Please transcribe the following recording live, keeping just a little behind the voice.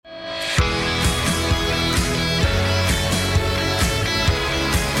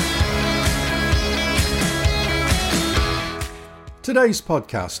Today's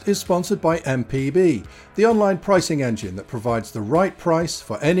podcast is sponsored by MPB, the online pricing engine that provides the right price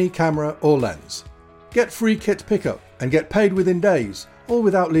for any camera or lens. Get free kit pickup and get paid within days, all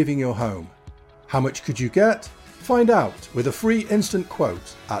without leaving your home. How much could you get? Find out with a free instant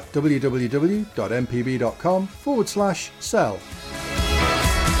quote at www.mpb.com/sell.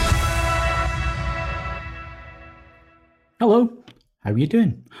 Hello, how are you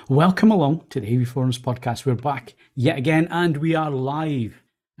doing? Welcome along to the AV Forums podcast. We're back yet again and we are live.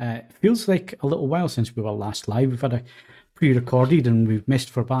 Feels like a little while since we were last live. We've had a pre-recorded and we've missed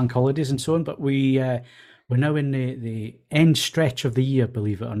for bank holidays and so on, but we're now in the end stretch of the year,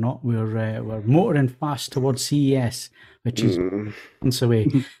 believe it or not. We're motoring fast towards CES, which is months away.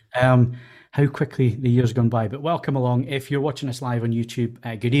 How quickly the year's gone by. But welcome along. If you're watching us live on YouTube,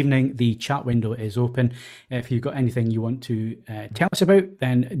 good evening. The chat window is open. If you've got anything you want to tell us about,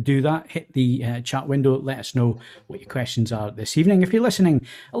 then do that. Hit the chat window. Let us know what your questions are this evening. If you're listening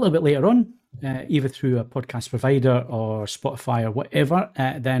a little bit later on, either through a podcast provider or Spotify or whatever,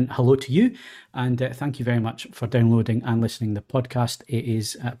 then hello to you. And thank you very much for downloading and listening to the podcast. It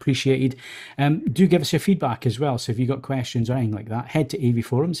is appreciated. Do give us your feedback as well. So if you've got questions or anything like that, head to AV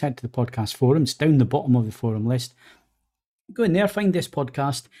Forums, head to the podcast forums, down the bottom of the forum list. Go in there, find this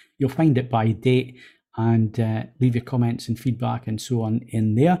podcast. You'll find it by date and leave your comments and feedback and so on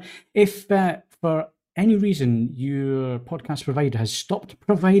in there. If for any reason your podcast provider has stopped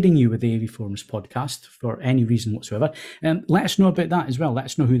providing you with the AV Forums podcast for any reason whatsoever, let us know about that as well. Let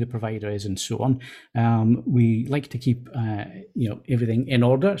us know who the provider is and so on. We like to keep everything in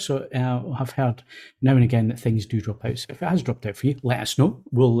order. So I've heard now and again that things do drop out. So if it has dropped out for you, let us know.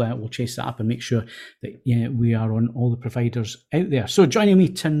 We'll chase that up and make sure that we are on all the providers out there. So joining me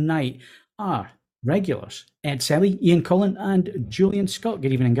tonight are regulars Ed Selly, Ian Cullen, and Julian Scott.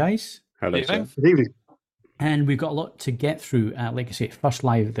 Good evening, guys. Hello, sir. Good evening. And we've got a lot to get through. Like I say, first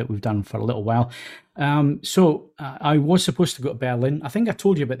live that we've done for a little while. So I was supposed to go to Berlin. I think I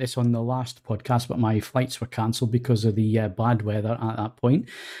told you about this on the last podcast, but my flights were cancelled because of the bad weather at that point.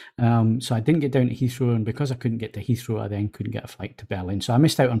 So I didn't get down to Heathrow, and because I couldn't get to Heathrow, I then couldn't get a flight to Berlin. So I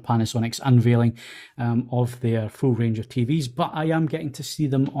missed out on Panasonic's unveiling of their full range of TVs, but I am getting to see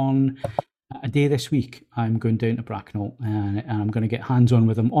them on a day this week. I'm going down to Bracknell and I'm going to get hands-on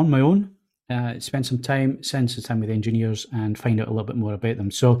with them on my own. Spend some time, spend some time with engineers and find out a little bit more about them.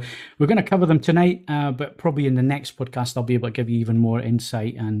 So we're going to cover them tonight, but probably in the next podcast, I'll be able to give you even more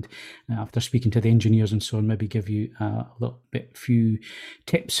insight. And after speaking to the engineers and so on, maybe give you a few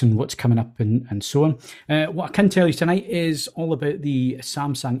tips on what's coming up and so on. What I can tell you tonight is all about the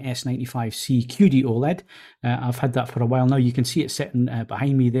Samsung S95C QD-OLED. I've had that for a while now. You can see it sitting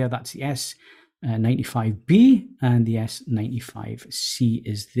behind me there. That's the S95B and the S95C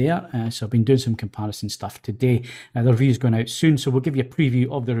is there. So I've been doing some comparison stuff today. The review is going out soon, so we'll give you a preview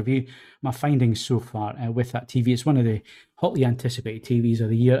of the review. My findings so far with that TV. It's one of the hotly anticipated TVs of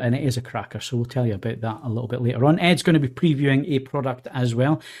the year, and it is a cracker. So we'll tell you about that a little bit later on. Ed's going to be previewing a product as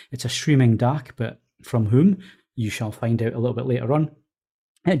well. It's a streaming DAC, but from whom? You shall find out a little bit later on.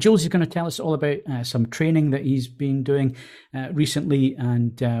 Jules is going to tell us all about some training that he's been doing recently,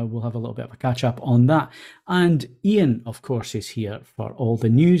 and we'll have a little bit of a catch up on that. And Ian, of course, is here for all the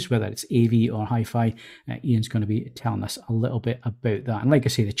news, whether it's AV or hi-fi. Ian's going to be telling us a little bit about that. And like I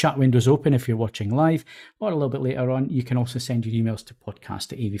say, the chat window's open if you're watching live, or a little bit later on, you can also send your emails to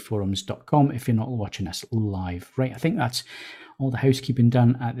podcast@avforums.com if you're not watching us live. Right, I think that's all the housekeeping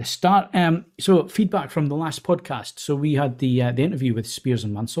done at the start. So feedback from the last podcast. So we had the interview with Spears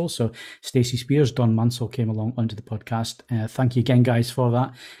and Mansell. So Stacey Spears, Don Mansell came along onto the podcast. Thank you again, guys, for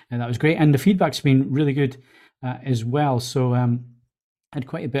that. And that was great. And the feedback's been really good as well. So I had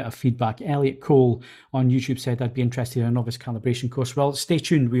quite a bit of feedback. Elliot Cole on YouTube said, I'd be interested in a novice calibration course. Well, stay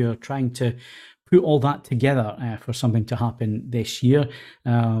tuned. We are trying to put all that together for something to happen this year.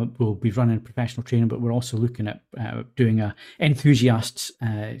 We'll be running professional training, but we're also looking at doing a enthusiasts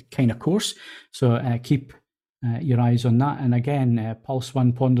kind of course. So keep your eyes on that. And again, Pulse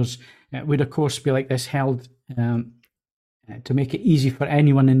One ponders, would a course be like this held to make it easy for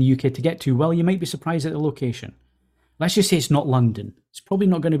anyone in the UK to get to? Well, you might be surprised at the location. Let's just say it's not London. It's probably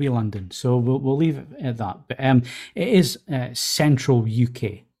not going to be London. So we'll leave it at that. But it is central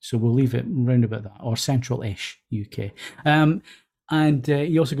UK. So we'll leave it round about that, or central-ish UK. And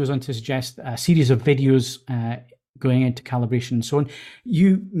he also goes on to suggest a series of videos going into calibration and so on.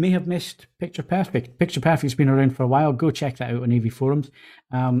 You may have missed Picture Perfect. Picture Perfect's been around for a while. Go check that out on AV Forums.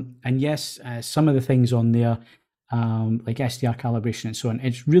 And yes, some of the things on there, like SDR calibration and so on,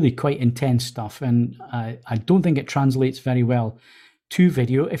 it's really quite intense stuff. And I don't think it translates very well to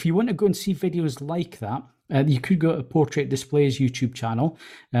video. If you want to go and see videos like that, You could go to Portrait Display's YouTube channel.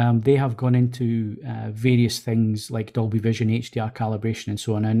 They have gone into various things like Dolby Vision, HDR calibration, and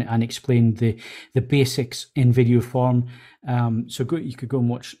so on, and explained the basics in video form. So you could go and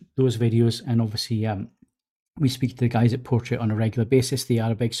watch those videos, and obviously we speak to the guys at Portrait on a regular basis. They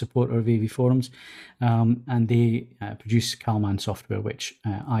are a big supporter of AV Forums, and they produce Calman software, which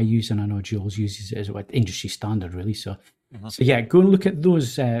I use, and I know Jules uses it as well, industry standard, really. So, so yeah, go and look at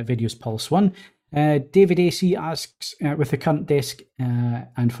those videos, Pulse One. David AC asks, with the current disc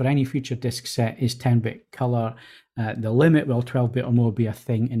and for any future disc set, is 10-bit color the limit? Will 12-bit or more be a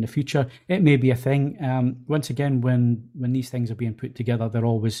thing in the future? It may be a thing. Once again, when these things are being put together, they're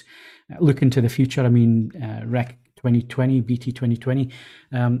always looking to the future. I mean, Rec 2020, BT 2020,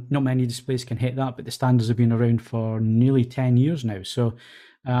 not many displays can hit that, but the standards have been around for nearly 10 years now. So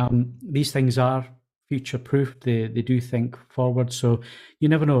these things are future-proof. They do think forward. So you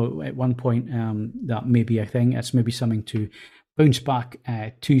never know. At one point, that may be a thing. It's maybe something to bounce back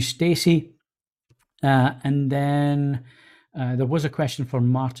to Stacey. And then there was a question for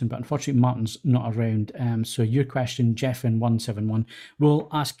Martin, but unfortunately Martin's not around. So your question, Jeff in 171, we'll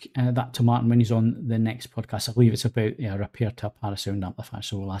ask that to Martin when he's on the next podcast. I believe it's about repair to a Parasound amplifier,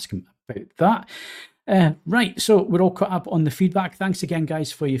 so we'll ask him about that. Right, so we're all caught up on the feedback. Thanks again,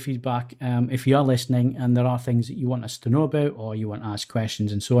 guys, for your feedback. If you are listening and there are things that you want us to know about or you want to ask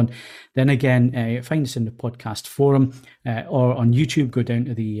questions and so on, then again, find us in the podcast forum or on YouTube. Go down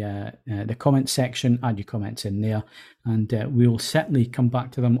to the comments section, add your comments in there, and we'll certainly come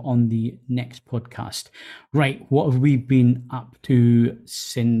back to them on the next podcast. Right, what have we been up to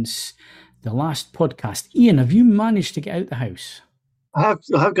since the last podcast? Ian, have you managed to get out the house? I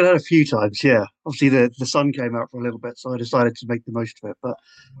have got out a few times, yeah. Obviously, the sun came out for a little bit, so I decided to make the most of it. But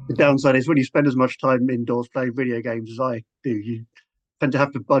the downside is when you spend as much time indoors playing video games as I do, you tend to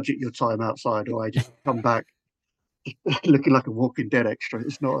have to budget your time outside, or I just come back looking like a Walking Dead extra.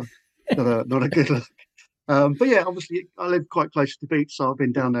 It's not a good look. But yeah, obviously, I live quite close to the beach, so I've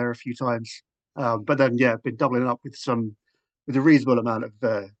been down there a few times. But then, yeah, been doubling up with a reasonable amount of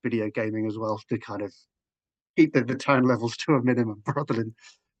video gaming as well to kind of keep the tan levels to a minimum rather than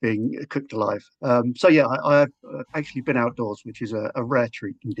being cooked alive. So yeah, I've actually been outdoors, which is a rare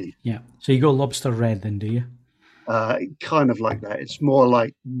treat indeed. Yeah. So you go lobster red then, do you? Kind of like that. It's more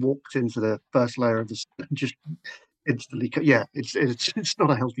like walked into the first layer of the sun and just instantly. Yeah, it's not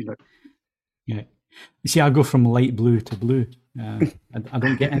a healthy look. Yeah. You see, I go from light blue to blue. I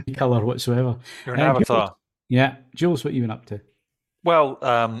don't get any colour whatsoever. You're an avatar. Jules, yeah. Jules, what have you been up to? Well,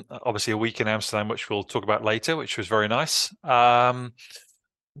 obviously a week in Amsterdam, which we'll talk about later, which was very nice.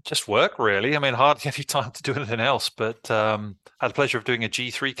 Just work, really. I mean, hardly any time to do anything else, but had the pleasure of doing a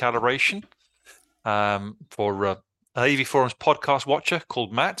G3 calibration for an AV Forums podcast watcher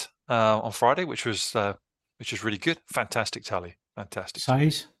called Matt on Friday, which was really good. Fantastic tally. Fantastic.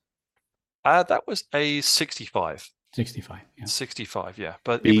 Size? That was a 65. 65, yeah. 65, yeah.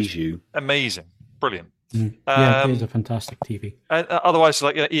 But it was amazing. Brilliant. Yeah, it is a fantastic TV. Otherwise,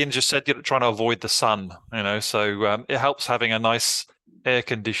 like Ian just said, trying to avoid the sun, so it helps having a nice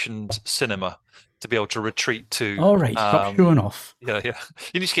air-conditioned cinema to be able to retreat to. All right, stop showing off. Yeah.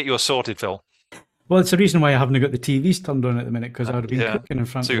 You need to get yours sorted, Phil. Well, it's the reason why I haven't got the TVs turned on at the minute, because I would have been cooking in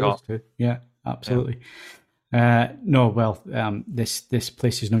front of those two. Yeah, absolutely. Yeah. This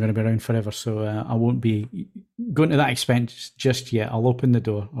place is not going to be around forever, so I won't be going to that expense just yet. I'll open the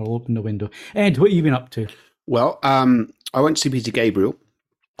door. I'll open the window. Ed, what have you been up to? Well, I went to see Peter Gabriel,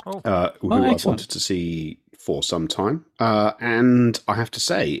 who I wanted to see for some time. And I have to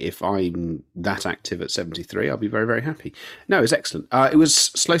say, if I'm that active at 73, I'll be very, very happy. No, it was excellent. It was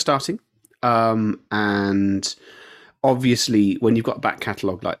slow starting. And obviously, when you've got a back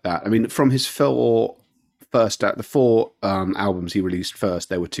catalogue like that, I mean, from his four albums he released first,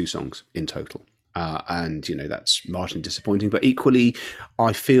 there were 2 songs in total. And, that's marginally disappointing. But equally,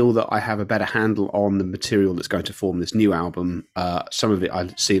 I feel that I have a better handle on the material that's going to form this new album. Some of it I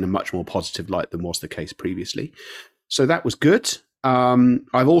see in a much more positive light than was the case previously. So that was good.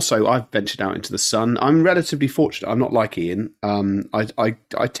 I've ventured out into the sun. I'm relatively fortunate. I'm not like Ian.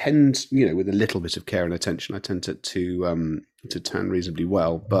 I tend, with a little bit of care and attention, I tend to tan reasonably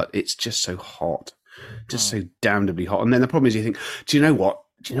well. But it's just so hot. Just so damnably hot. And then the problem is you think, do you know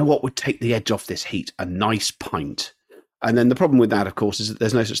what would take the edge off this heat? A nice pint. And then the problem with that, of course, is that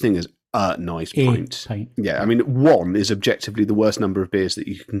there's no such thing as a nice pint. Yeah, I mean, 1 is objectively the worst number of beers that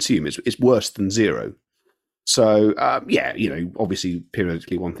you can consume. It's worse than 0. So, obviously,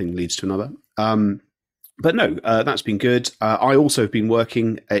 periodically one thing leads to another. But no, that's been good. I also have been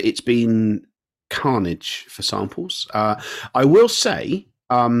working. It's been carnage for samples. I will say,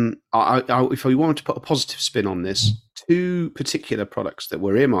 if we wanted to put a positive spin on this, two particular products that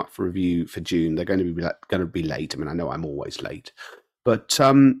were earmarked for review for June, they're going to be late. I mean, I know I'm always late, but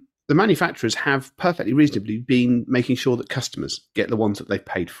the manufacturers have perfectly reasonably been making sure that customers get the ones that they've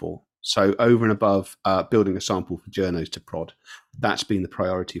paid for. So over and above building a sample for journos to prod, that's been the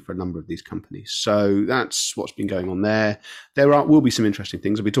priority for a number of these companies. So that's what's been going on there. There will be some interesting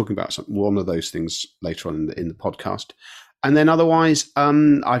things. I'll be talking about one of those things later on in the podcast. And then otherwise,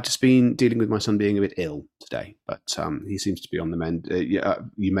 I've just been dealing with my son being a bit ill today, but he seems to be on the mend.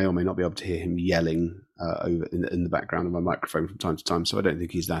 You may or may not be able to hear him yelling over in the background of my microphone from time to time, so I don't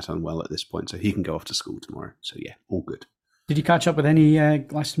think he's that unwell at this point, so he can go off to school tomorrow. So yeah, all good. Did you catch up with any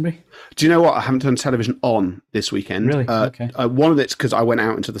Glastonbury? Do you know what? I haven't turned television on this weekend. Really? Okay. One of it's because I went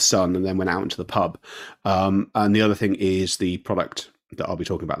out into the sun and then went out into the pub. And the other thing is the product that I'll be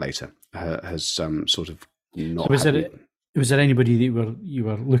talking about later has sort of not... So was there anybody that you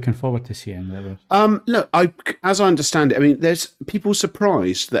were looking forward to seeing? Look, as I understand it, I mean, there's people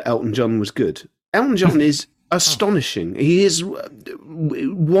surprised that Elton John was good. Elton John is astonishing. He is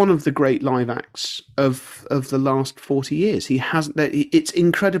one of the great live acts of the last 40 years. He hasn't. It's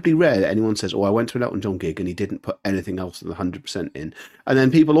incredibly rare that anyone says, "Oh, I went to an Elton John gig and he didn't put anything else than 100% in." And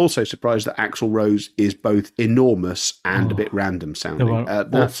then people also surprised that Axl Rose is both enormous and a bit random sounding.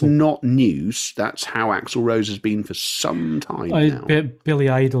 That's not news. That's how Axl Rose has been for some time now. Billy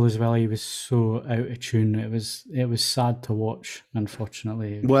Idol as well. He was so out of tune. It was sad to watch,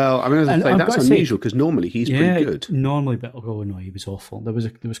 unfortunately. Well, I mean, as I say, that's unusual because normally he's pretty good. Normally, but oh no, he was awful. There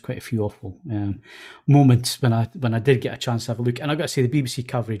was quite a few awful moments when I did get a chance to have a look. And I've got to say, the BBC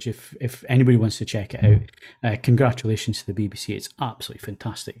coverage, if anybody wants to check it out, congratulations to the BBC. It's absolutely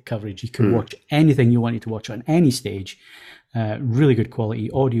fantastic coverage. You can watch anything you wanted to watch on any stage. Really good quality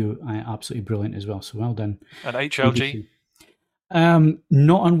audio, absolutely brilliant as well. So well done. And HLG.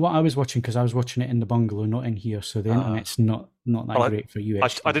 Not on what I was watching, because I was watching it in the bungalow, not in here. So the internet's not that great for you.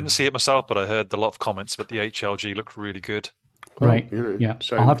 I didn't see it myself, but I heard a lot of comments. But the HLG looked really good. Right. Yeah.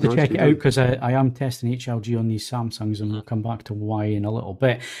 I'll have to check it out because I am testing HLG on these Samsungs, and we'll come back to why in a little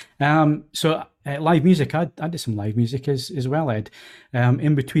bit. So live music, I did some live music as well, Ed.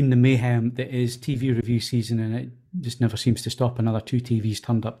 In between the mayhem that is TV review season, and it just never seems to stop. Another 2 TVs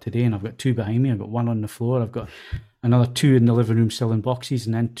turned up today, and I've got 2 behind me. I've got 1 on the floor. I've got another 2 in the living room still in boxes,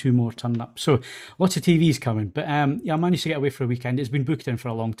 and then 2 more turned up. So lots of TVs coming. But I managed to get away for a weekend. It's been booked in for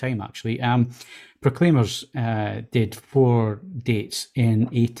a long time, actually. Proclaimers did 4 dates in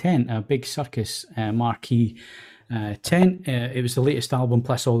a tent, a big circus marquee tent. It was the latest album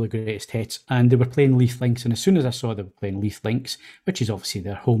plus all the greatest hits, and they were playing Leith Links. And as soon as I saw they were playing Leith Links, which is obviously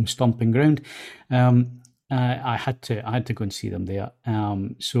their home stomping ground, I had to go and see them there.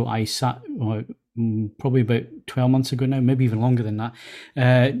 So I sat probably about 12 months ago now, maybe even longer than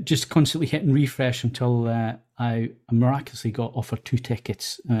that, just constantly hitting refresh until I miraculously got offered 2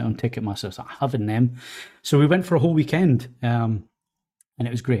 tickets on Ticketmaster. I was like, having them. So we went for a whole weekend, and it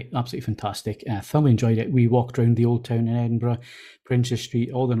was great, absolutely fantastic. Thoroughly enjoyed it. We walked around the old town in Edinburgh, Princess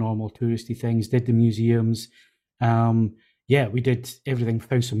Street, all the normal touristy things, did the museums. We did everything,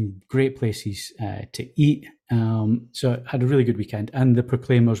 found some great places to eat. So had a really good weekend, and the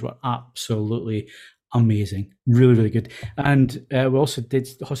Proclaimers were absolutely amazing. Really, really good. And we also did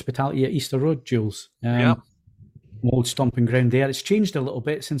hospitality at Easter Road, Jules. Old stomping ground there. It's changed a little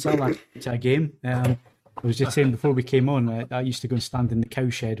bit since I last went to a game. I was just saying before we came on, I used to go and stand in the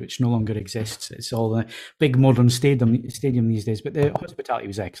cowshed, which no longer exists. It's all a big modern stadium these days, but the hospitality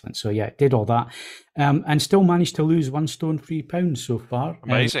was excellent. So yeah, did all that, and still managed to lose 1 stone 3 pounds so far.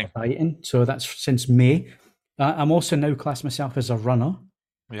 Amazing. So that's since May. I'm also now class myself as a runner.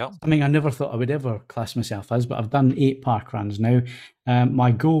 Yeah. I mean, I never thought I would ever class myself as, but I've done 8 park runs now.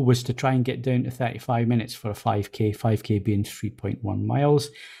 My goal was to try and get down to 35 minutes for a 5K being 3.1 miles.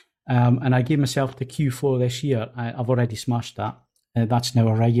 And I gave myself to Q4 this year. I've already smashed that. That's now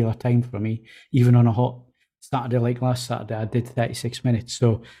a regular time for me. Even on a hot Saturday like last Saturday, I did 36 minutes.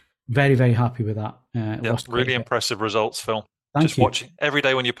 So very, very happy with that. Really impressive results, Phil. Thank you. Watching every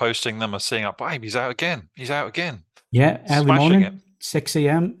day when you're posting them, I'm seeing up, babe, he's out again. Yeah, early Smashing morning. it. 6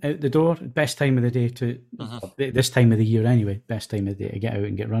 a.m. out the door, best time of the day this time of the year anyway, best time of the day to get out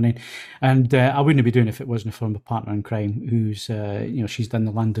and get running. And I wouldn't be doing it if it wasn't for my partner in crime, who's, she's done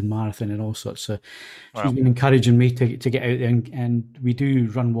the London Marathon and all sorts. So she's been encouraging me to get out there, and we do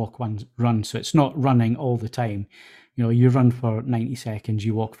run, walk, run. So it's not running all the time. You run for 90 seconds,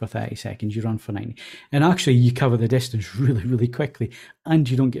 you walk for 30 seconds, you run for 90. And actually you cover the distance really, really quickly, and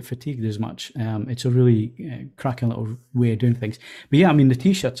you don't get fatigued as much. It's a really cracking little way of doing things. But yeah, I mean, the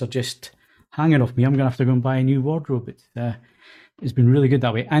T-shirts are just hanging off me. I'm going to have to go and buy a new wardrobe. It's been really good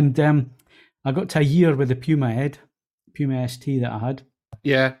that way. And I got to a year with the Puma ST that I had.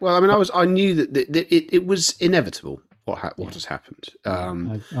 Yeah, well, I mean, I knew that it was inevitable what has happened.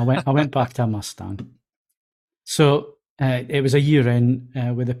 I went back to a Mustang. So it was a year in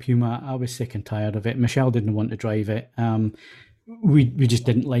with a Puma. I was sick and tired of it. Michelle didn't want to drive it. We just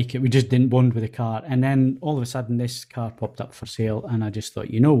didn't like it. We just didn't bond with the car. And then all of a sudden, this car popped up for sale, and I just thought,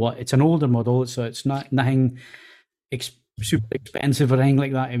 you know what? It's an older model, so it's nothing super expensive or anything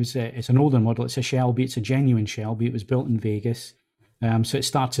like that. It's an older model. It's a Shelby. It's a genuine Shelby. It was built in Vegas. So it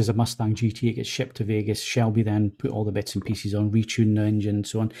starts as a Mustang GT. It gets shipped to Vegas. Shelby then put all the bits and pieces on, retune the engine and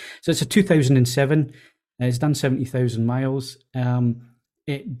so on. So it's a 2007. It's done 70,000 miles.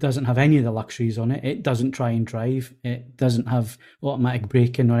 It doesn't have any of the luxuries on it. It doesn't try and drive. It doesn't have automatic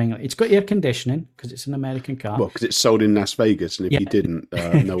braking or anything. It's got air conditioning because it's an American car. Well, because it's sold in Las Vegas, and if you didn't,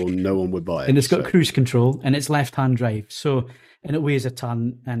 no one would buy it. And it's got cruise control, and it's left-hand drive. So, and it weighs a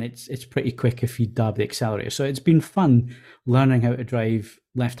ton, and it's pretty quick if you dab the accelerator. So it's been fun learning how to drive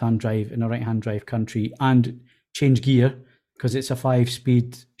left-hand drive in a right-hand drive country and change gear, because it's a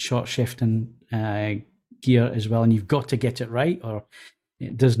 5-speed short shifting gear as well, and you've got to get it right, or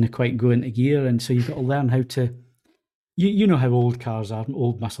it doesn't quite go into gear. And so you've got to learn how to, you know how old cars are,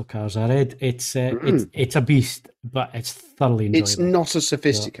 old muscle cars are, Ed. It's a beast, but it's thoroughly enjoyable. It's not a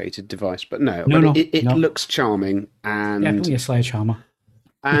sophisticated device, but it looks charming, and definitely a sledgehammer.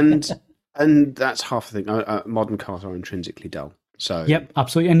 and that's half the thing. Modern cars are intrinsically dull. So yep,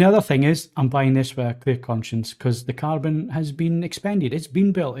 absolutely. And the other thing is, I'm buying this with a clear conscience because the carbon has been expended. It's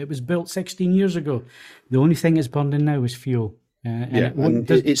been built. It was built 16 years ago. The only thing it's burning now is fuel.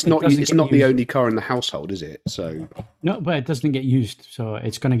 It's not the only car in the household, is it? So no, but it doesn't get used. So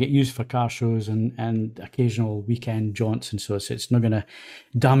it's going to get used for car shows and occasional weekend jaunts, and so it's not going to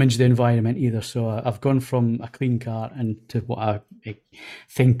damage the environment either. So I've gone from a clean car and to what I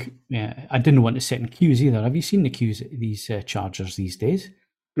think. I didn't want to sit in queues either. Have you seen the queues at these chargers these days?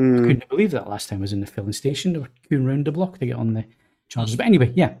 I couldn't believe that last time I was in the filling station. They were queuing around the block to get on the chargers. But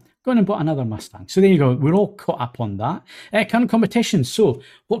anyway, yeah. Gone and bought another Mustang. So there you go. We're all caught up on that. Current competitions. So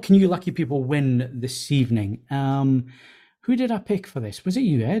what can you lucky people win this evening? Who did I pick for this? Was it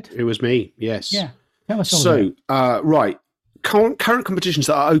you, Ed? It was me, yes. Yeah. Tell us all right. Current competitions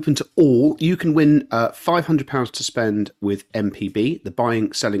that are open to all. You can win £500 to spend with MPB, the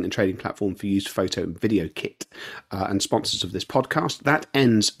buying, selling and trading platform for used photo and video kit, and sponsors of this podcast. That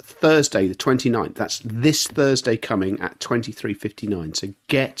ends Thursday the 29th. That's this Thursday coming at 23:59. So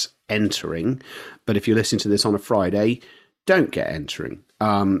get entering. But if you're listening to this on a Friday, don't get entering.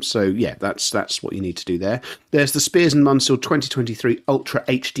 That's what you need to do there. There's the Spears & Munsell 2023 Ultra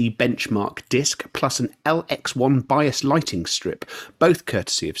HD benchmark disc plus an LX1 bias lighting strip, both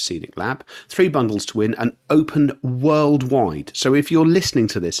courtesy of Scenic Lab. 3 bundles to win and open worldwide. So if you're listening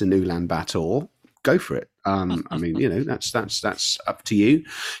to this in Ulaanbaatar, go for it. I mean, that's up to you.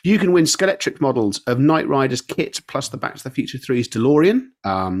 You can win Skeletric models of Knight Rider's kit plus the Back to the Future 3's DeLorean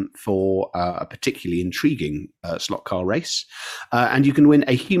for a particularly intriguing slot car race. And you can win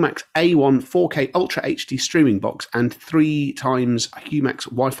a Humax A1 4K Ultra HD streaming box and 3 times Humax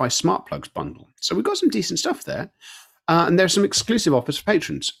Wi-Fi smart plugs bundle. So we've got some decent stuff there. And there's some exclusive offers for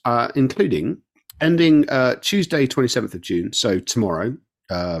patrons, including ending Tuesday, 27th of June, so tomorrow,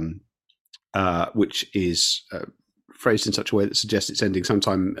 which is phrased in such a way that suggests it's ending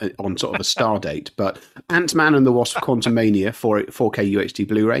sometime on sort of a star date. But Ant-Man and the Wasp Quantumania for 4K UHD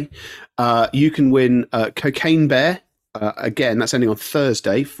Blu-ray. You can win Cocaine Bear. Again, that's ending on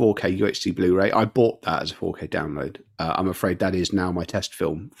Thursday, 4K UHD Blu-ray. I bought that as a 4K download. I'm afraid that is now my test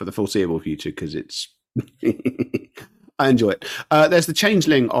film for the foreseeable future because it's... I enjoy it. There's the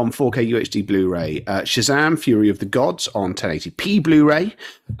Changeling on 4K UHD Blu-ray, Shazam! Fury of the Gods on 1080p Blu-ray,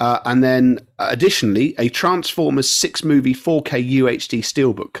 and then additionally a Transformers 6-movie 4K UHD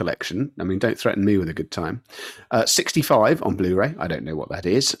Steelbook collection. I mean, don't threaten me with a good time. 65 on Blu-ray. I don't know what that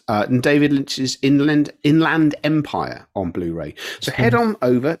is. And David Lynch's Inland Empire on Blu-ray. So head on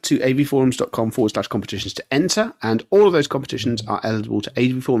over to avforums.com/competitions to enter, and all of those competitions are eligible to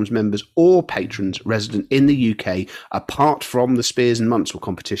AV Forums members or patrons resident in the UK, apart from the Spears & Munsell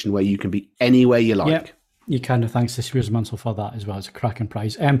competition, where you can be anywhere you like. Yep. You can, thanks to Spears & Munsell for that as well. It's a cracking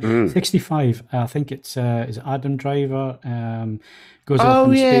prize. 65, I think it's is it Adam Driver, goes off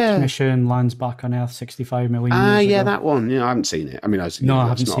on a space mission, lands back on Earth 65 million years ago. That one. Yeah, I haven't seen it. I mean, I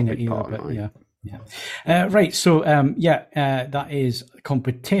haven't seen it either, but yeah. Right, so that is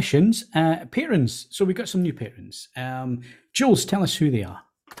competitions. Patrons, so we've got some new patrons. Jules, tell us who they are.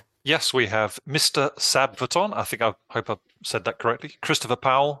 Yes, we have Mr. Sabvaton. I hope I said that correctly. Christopher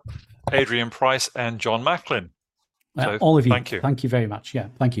Powell, Adrian Price, and John Macklin. So all of you, thank you very much. Yeah,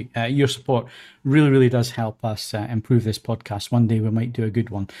 thank you. Your support really does help us improve this podcast. One day we might do a good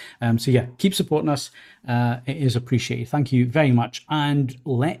one. So yeah, keep supporting us. It is appreciated. Thank you very much. And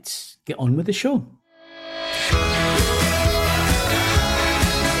let's get on with the show.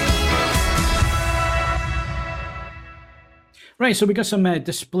 Right, so we got some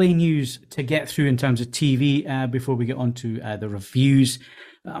display news to get through in terms of TV before we get on to the reviews.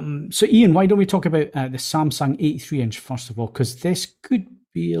 So Ian, why don't we talk about the Samsung 83-inch first of all, because this could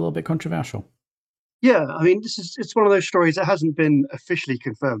be a little bit controversial. Yeah, I mean, it's one of those stories that hasn't been officially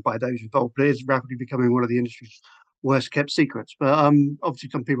confirmed by those involved, but it is rapidly becoming one of the industry's worst kept secrets. But obviously,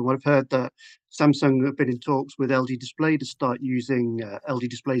 some people might have heard that Samsung have been in talks with LG Display to start using LG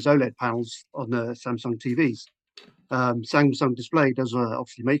Display's OLED panels on the Samsung TVs. Samsung Display does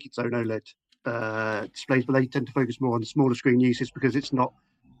obviously make its own OLED displays, but they tend to focus more on the smaller screen uses because it's not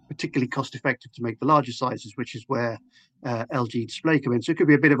particularly cost effective to make the larger sizes, which is where LG Display come in. So it could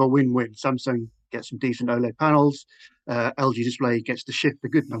be a bit of a win-win. Samsung gets some decent OLED panels. LG Display gets to shift a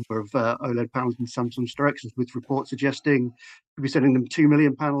good number of OLED panels in Samsung's directions, with reports suggesting we'll be sending them 2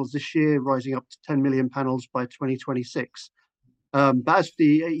 million panels this year, rising up to 10 million panels by 2026. But as for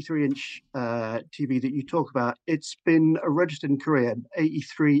the 83-inch TV that you talk about, it's been registered in Korea, an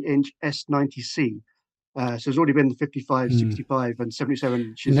 83-inch S90C. So there's already been the 55, 65, and 77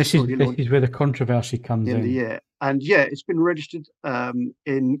 inches. And this is where the controversy comes in. The year. And yeah, it's been registered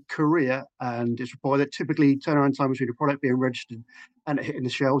in Korea, and it's reported that typically turnaround time between a product being registered and it hitting the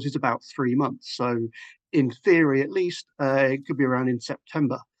shelves is about 3 months. So in theory, at least, it could be around in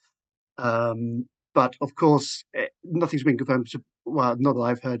September. But of course, nothing's been confirmed. Well, not that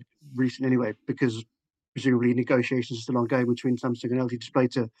I've heard recently anyway, because presumably negotiations are still ongoing between Samsung and LG Display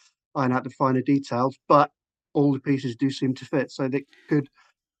to iron out the finer details. But all the pieces do seem to fit, so there could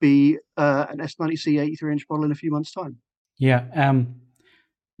be an S90C 83-inch model in a few months' time. Yeah.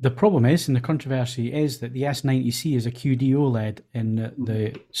 The problem is, and the controversy is, that the S90C is a QD-OLED in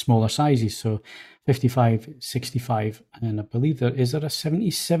the smaller sizes, so 55, 65, and I believe there is a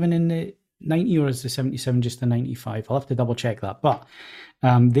 77 in the 90, or is the 77 just the 95? I'll have to double check that. But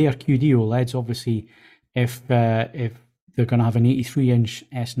they are QD-OLEDs. Obviously, if they're going to have an 83-inch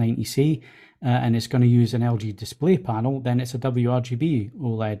S90C and it's going to use an LG display panel, then it's a WRGB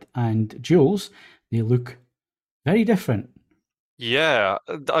OLED. And Jules, they look very different. Yeah,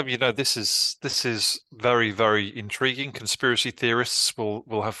 this is very, very intriguing. Conspiracy theorists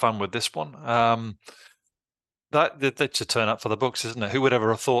will have fun with this one. That's a turn up for the books, isn't it? Who would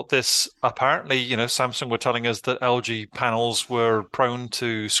ever have thought this? Apparently, Samsung were telling us that LG panels were prone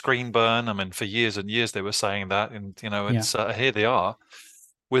to screen burn. I mean, for years and years they were saying that, and it's here they are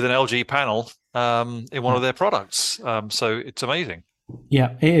with an LG panel in one of their products. So it's amazing.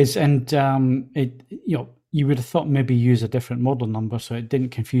 Yeah, it is, and you would have thought maybe use a different model number so it didn't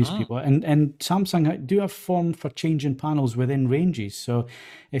confuse people. And Samsung do have form for changing panels within ranges. So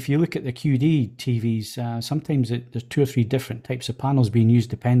if you look at the QD TVs, sometimes there's 2 or 3 different types of panels being used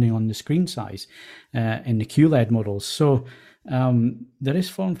depending on the screen size in the QLED models. So there is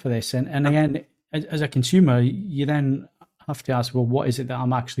form for this. And again, as a consumer, you then have to ask, well, what is it that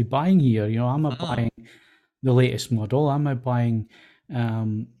I'm actually buying here? Am I buying the latest model? Am I buying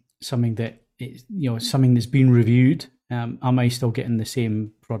something that something that's been reviewed? Am I still getting the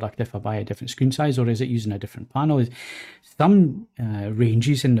same product if I buy a different screen size, or is it using a different panel? Some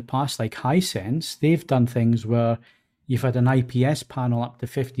ranges in the past, like Hisense, they've done things where you've had an IPS panel up to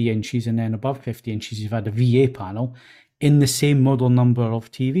 50 inches, and then above 50 inches, you've had a VA panel in the same model number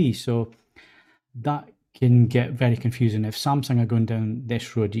of TV. So that can get very confusing. If Samsung are going down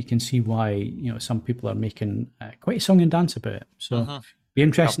this road, you can see why some people are making quite a song and dance about it. So be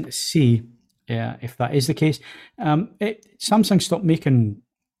interesting to see if that is the case. Samsung stopped making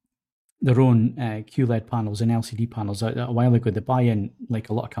their own QLED panels and LCD panels a while ago. They buy in, like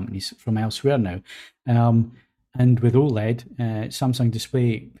a lot of companies, from elsewhere now. And with OLED, Samsung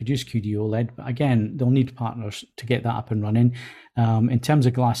Display produce QD-OLED, but again, they'll need partners to get that up and running. In terms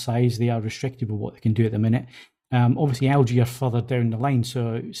of glass size, they are restricted with what they can do at the minute. Obviously, LG are further down the line,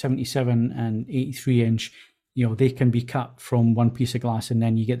 so 77 and 83-inch, they can be cut from one piece of glass, and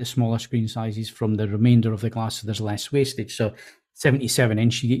then you get the smaller screen sizes from the remainder of the glass, so there's less wastage. So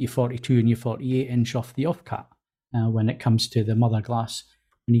 77-inch, you get your 42 and your 48-inch off the off-cut when it comes to the mother glass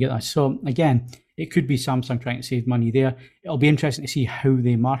when you get that. So again, it could be Samsung trying to save money there. It'll be interesting to see how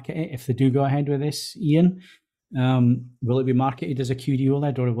they market it if they do go ahead with this, Ian. Will it be marketed as a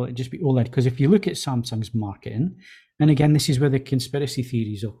QD-OLED, or will it just be OLED? Because if you look at Samsung's marketing, and again, this is where the conspiracy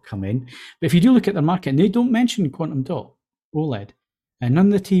theories will come in, but if you do look at their marketing, they don't mention quantum dot OLED, and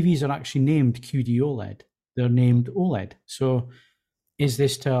none of the TVs are actually named QD-OLED. they're named OLED. So is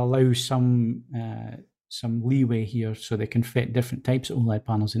this to allow some leeway here so they can fit different types of OLED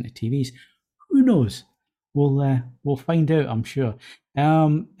panels into TVs? Who knows? We'll find out, I'm sure.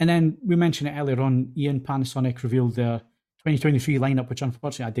 And then we mentioned it earlier on, Ian, Panasonic revealed their 2023 lineup, which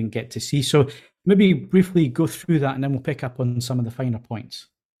unfortunately I didn't get to see. So maybe briefly go through that and then we'll pick up on some of the finer points.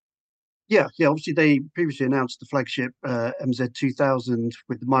 Yeah. Obviously, they previously announced the flagship MZ2000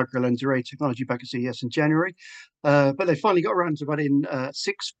 with the micro lens array technology back at CES in January, but they finally got around to adding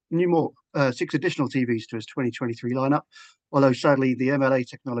six additional TVs to its 2023 lineup. Although sadly, the MLA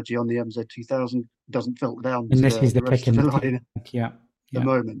technology on the MZ2000 doesn't filter down and to this is the rest of the line at the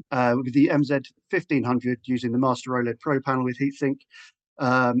moment. With the MZ1500 using the Master OLED Pro panel with heatsink,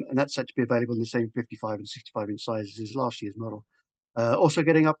 and that's set to be available in the same 55 and 65 inch sizes as last year's model. Also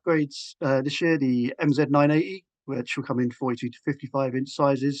getting upgrades this year, the MZ980, which will come in 42 to 55 inch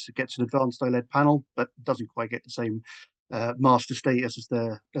sizes. It gets an advanced OLED panel, but doesn't quite get the same master status as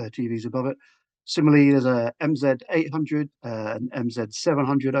the TVs above it. Similarly, there's a MZ800 and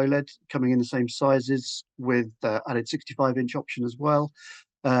MZ700 OLED coming in the same sizes with added 65 inch option as well.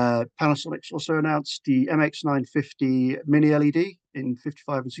 Panasonic's also announced the MX950 mini LED in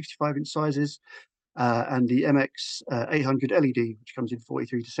 55 and 65 inch sizes. And the MX800 LED, which comes in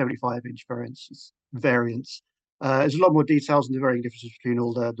 43 to 75 inch variants. There's a lot more details and the varying differences between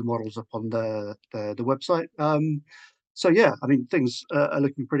all the models up on the website. So yeah, I mean, things are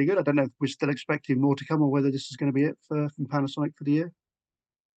looking pretty good. I don't know if we're still expecting more to come or whether this is going to be it from Panasonic for the year.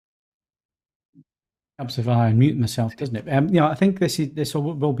 Helps if I unmute myself, doesn't it? I think this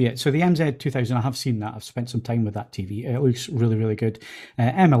will be it. So the MZ2000, I have seen that. I've spent some time with that TV. It looks really, really good.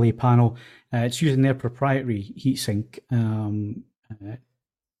 MLA panel. It's using their proprietary heatsink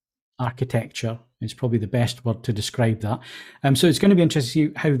architecture. It's probably the best word to describe that. So it's going to be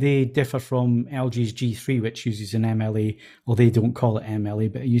interesting to see how they differ from LG's G3, which uses an MLA, or they don't call it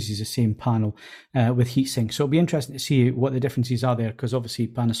MLA, but it uses the same panel with heatsink. So it'll be interesting to see what the differences are there, because obviously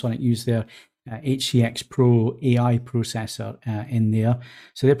Panasonic use their HCX Pro AI processor in there.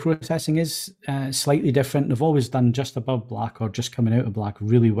 So their processing is slightly different. They've always done just above black or just coming out of black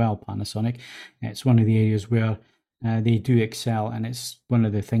really well, Panasonic. It's one of the areas where they do excel, and it's one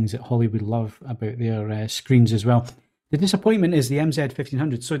of the things that Hollywood love about their screens as well. The disappointment is the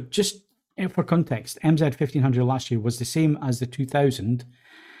MZ1500. So just for context, MZ1500 last year was the same as the 2000.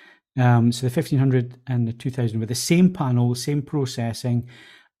 So the 1500 and the 2000 were the same panel, same processing.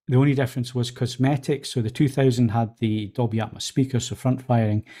 The only difference was cosmetic. So the 2000 had the Dolby Atmos speakers, so front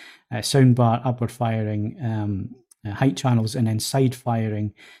firing, soundbar, upward firing, height channels, and then side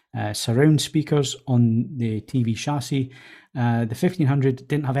firing surround speakers on the TV chassis. The 1500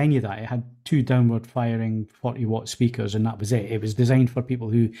 didn't have any of that. It had two downward firing 40-watt speakers, and that was it. It was designed for people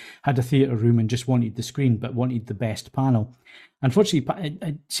who had a theatre room and just wanted the screen but wanted the best panel. Unfortunately,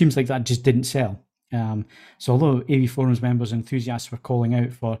 it seems like that just didn't sell. So although AV Forums members and enthusiasts were calling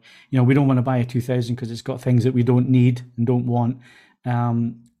out for, we don't want to buy a 2000 because it's got things that we don't need and don't want,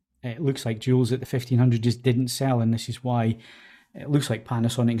 it looks like Jules at the 1500 just didn't sell, and this is why it looks like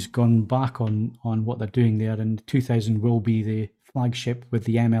Panasonic's gone back on what they're doing there, and the 2000 will be the flagship with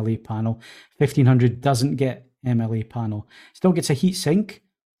the MLA panel. 1500 doesn't get MLA panel. Still gets a heat sink,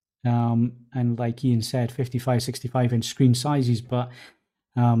 and like Ian said, 55, 65 inch screen sizes, but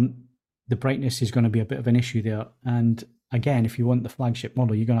the brightness is going to be a bit of an issue there. And again, if you want the flagship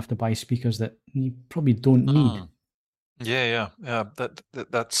model, you're going to have to buy speakers that you probably don't need. Yeah.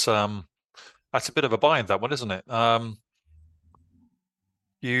 That's a bit of a bind, that one, isn't it?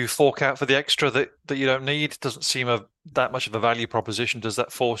 You fork out for the extra that you don't need. Doesn't seem that much of a value proposition. Does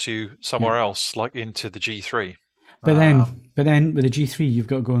that force you somewhere else, like into the G3? But then with the G3, you've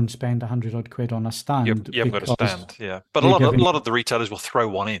got to go and spend 100 odd quid on a stand. You haven't got a stand, yeah. But a lot of the retailers will throw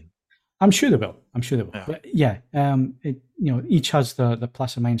one in. I'm sure they will. Yeah. But yeah, each has the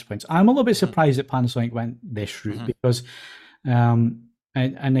plus and minus points. I'm a little bit surprised that Panasonic went this route because, and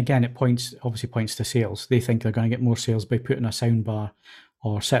again, it obviously points to sales. They think they're going to get more sales by putting a soundbar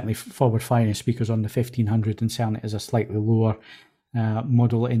or certainly forward-firing speakers on the 1500 and selling it as a slightly lower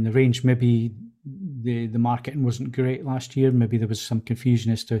model in the range. Maybe the marketing wasn't great last year. Maybe there was some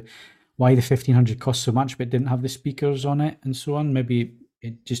confusion as to why the 1500 cost so much but didn't have the speakers on it and so on. Maybe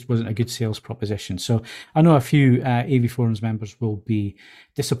it just wasn't a good sales proposition. So I know a few AV Forums members will be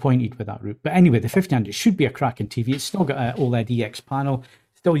disappointed with that route. But anyway, the 1500 should be a cracking TV. It's still got an OLED EX panel,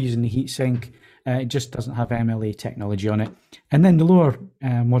 still using the heatsink. It just doesn't have MLA technology on it. And then the lower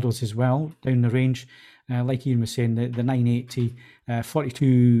models as well, down the range, like Ian was saying, the 980,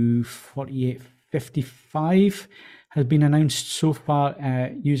 42, 48, 55 has been announced so far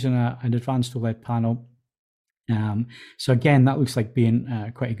using an advanced OLED panel. So again, that looks like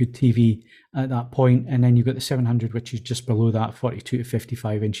being quite a good TV at that point. And then you've got the 700, which is just below that, 42 to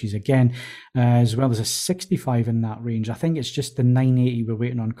 55 inches again, as well as a 65 in that range. I think it's just the 980 we're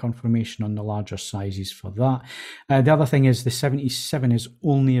waiting on confirmation on the larger sizes for that. The other thing is the 77 is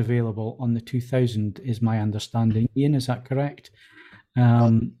only available on the 2000, is my understanding. Ian, is that correct?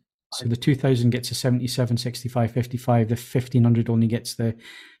 So the 2000 gets a 77, 65, 55. The 1500 only gets the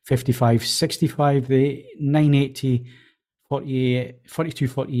 55, 65. The 980, 48, 42,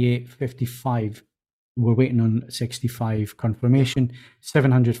 48, 55. We're waiting on 65 confirmation.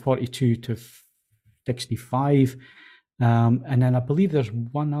 742 to 65. And then I believe there's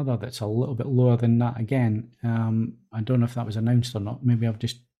one other that's a little bit lower than that again. I don't know if that was announced or not. Maybe I've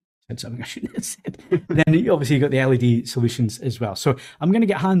just said something I shouldn't have said. Then obviously you've got the LED solutions as well. So I'm going to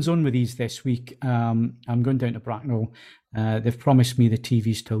get hands-on with these this week. I'm going down to Bracknell. They've promised me the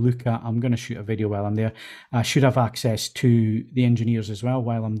TVs to look at. I'm going to shoot a video while I'm there. I should have access to the engineers as well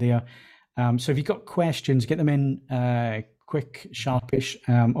while I'm there. So if you've got questions, get them in quick, sharpish.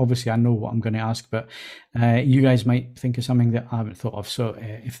 Obviously, I know what I'm going to ask, but you guys might think of something that I haven't thought of. So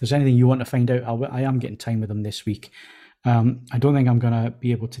if there's anything you want to find out, I am getting time with them this week. I don't think I'm going to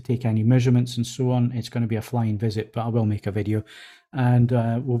be able to take any measurements and so on. It's going to be a flying visit, but I will make a video. And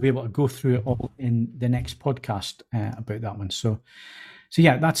we'll be able to go through it all in the next podcast about that one. So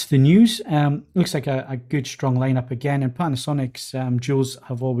yeah, that's the news. Looks like a good, strong lineup again. And Panasonic's Jules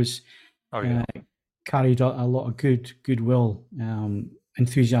have always carried a lot of goodwill.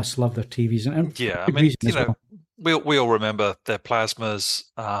 Enthusiasts love their TVs, and yeah, I mean, you know, we all remember their plasmas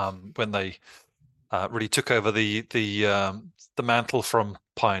when they really took over the mantle from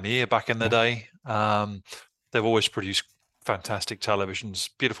Pioneer back in the day. They've always produced fantastic televisions,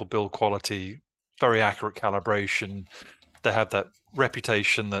 beautiful build quality, very accurate calibration. They have that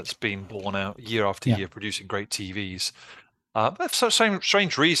reputation that's been borne out year after year, producing great TVs. But for some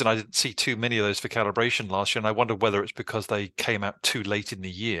strange reason, I didn't see too many of those for calibration last year, and I wonder whether it's because they came out too late in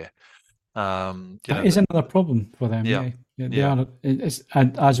the year. That is another problem for them. Yeah. They are,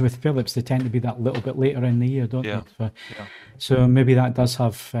 and as with Philips, they tend to be that little bit later in the year, don't they? So maybe that does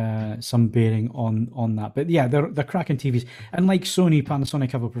have some bearing on that. But yeah, they're cracking TVs. And like Sony,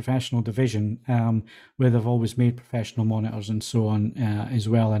 Panasonic have a professional division where they've always made professional monitors and so on as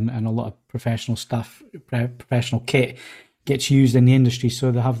well. And a lot of professional stuff, professional kit gets used in the industry.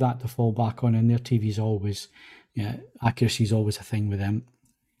 So they have that to fall back on, and their TVs always, accuracy is always a thing with them.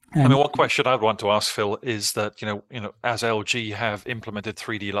 I mean, one question I'd want to ask, Phil, is that, you know, as LG have implemented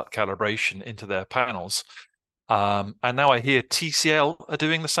 3D LUT calibration into their panels, and now I hear TCL are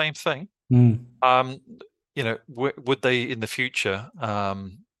doing the same thing. You know, would they in the future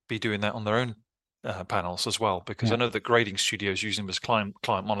be doing that on their own panels as well? Because I know that grading studios using them as client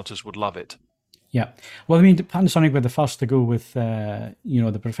monitors would love it. Yeah. Well, I mean, Panasonic were the first to go with,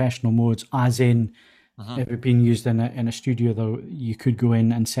 the professional modes, as in, if it being used in a studio, though, you could go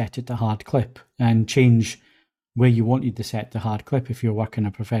in and set it to hard clip and change where you wanted to set to hard clip if you're working in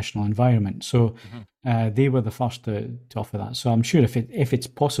a professional environment. So they were the first to offer that. So I'm sure if it's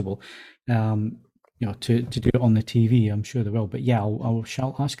possible, to do it on the TV, I'm sure they will. But yeah, I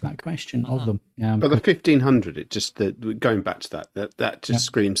shall ask that question of them. But the 1500, it just going back to that just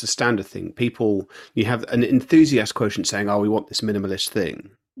screams the standard thing. People, you have an enthusiast quotient saying, "Oh, we want this minimalist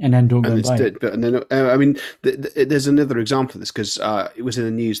thing." And then don't go and buy it. And then, I mean, there's another example of this because it was in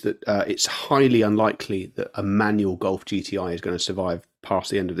the news that it's highly unlikely that a manual Golf GTI is going to survive past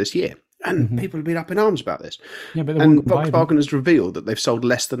the end of this year. And people have been up in arms about this. Yeah, but Volkswagen has revealed that they've sold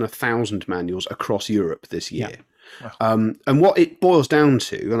less than 1,000 manuals across Europe this year. Yeah. And what it boils down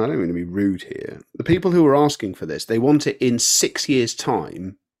to, and I don't mean to be rude here, the people who are asking for this, they want it in 6 years'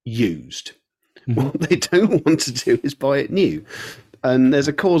 time used. What they don't want to do is buy it new. And there's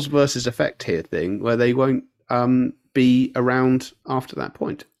a cause versus effect here thing where they won't be around after that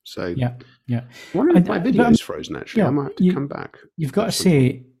point. So one of my videos frozen actually. I might have to come back. You've got to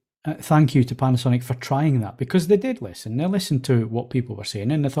say thank you to Panasonic for trying that, because they did listen. They listened to what people were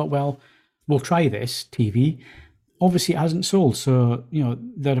saying and they thought, well, we'll try this TV. Obviously, it hasn't sold, so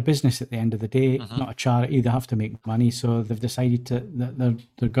they're a business at the end of the day, not a charity. They have to make money, so they've decided that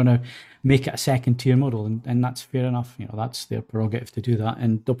they're going to make it a second-tier model, and that's fair enough. That's their prerogative to do that,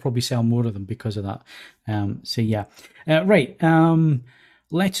 and they'll probably sell more of them because of that. Right.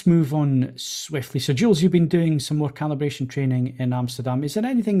 Let's move on swiftly. So, Jules, you've been doing some more calibration training in Amsterdam. Is there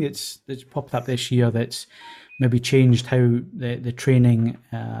anything that's popped up this year that's maybe changed how the training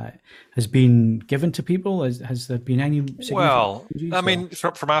has been given to people? Has there been any significant changes? I mean,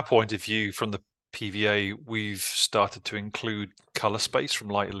 from our point of view, from the PVA, we've started to include color space from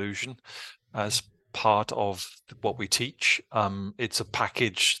light illusion as part of what we teach. It's a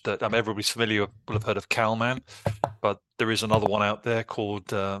package that everybody's familiar will have heard of Calman, but there is another one out there called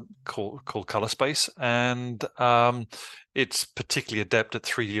Color Space, and it's particularly adept at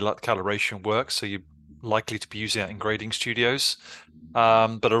 3D LUT calibration work. So you're likely to be using that in grading studios,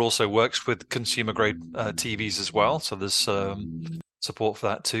 but it also works with consumer grade TVs as well. So there's support for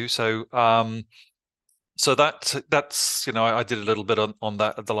that too. So so that's I did a little bit on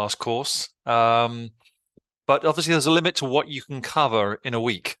that at the last course. But obviously there's a limit to what you can cover in a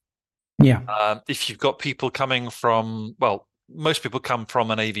week. Yeah. If you've got people coming from, well, most people come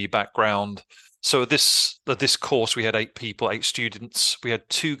from an AV background. So at this course, we had 8 students. We had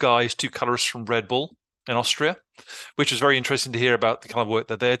 2 colorists from Red Bull in Austria, which was very interesting to hear about the kind of work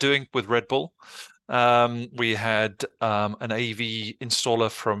that they're doing with Red Bull. We had an AV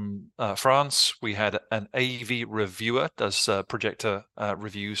installer from France. We had an AV reviewer, does projector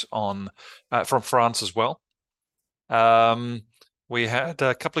reviews from France as well. We had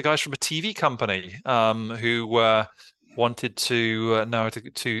a couple of guys from a TV company who wanted to know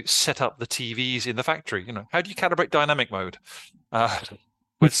to set up the TVs in the factory. How do you calibrate dynamic mode?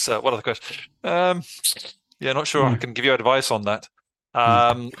 What's other questions? Yeah, not sure I can give you advice on that.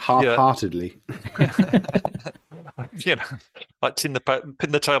 Half-heartedly. Like pin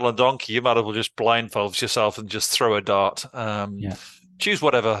the tail on a donkey, you might as well just blindfold yourself and just throw a dart. Choose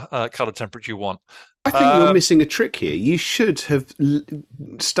whatever color temperature you want. I think you're missing a trick here. You should have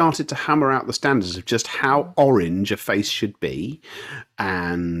started to hammer out the standards of just how orange a face should be,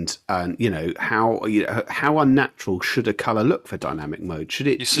 and how unnatural should a color look for dynamic mode. Should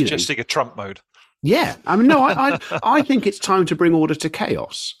it? You're suggesting a Trump mode. Yeah, I mean, no, I think it's time to bring order to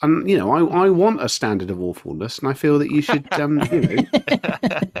chaos, and I want a standard of awfulness, and I feel that you should,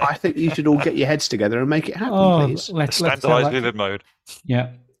 I think you should all get your heads together and make it happen, please. Standardized vivid mode.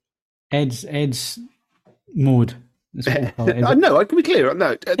 Yeah, Ed's mode. No, I can be clear.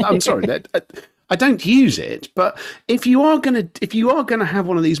 No, I'm sorry. I don't use it, but if you are gonna have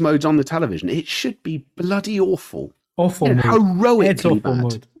one of these modes on the television, it should be bloody awful. Awful mode. Heroically awful bad.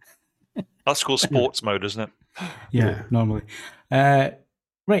 Mode. That's called sports mode, isn't it? Yeah, normally.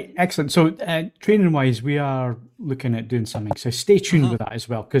 Right, excellent. So training-wise, we are looking at doing something. So stay tuned with that as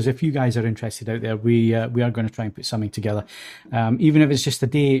well, because if you guys are interested out there, we are going to try and put something together. Even if it's just a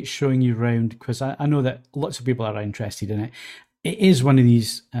day showing you around, because I know that lots of people are interested in it. It is one of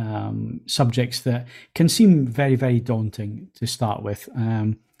these subjects that can seem very, very daunting to start with.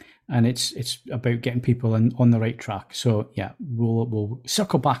 And it's about getting people on the right track. So yeah, we'll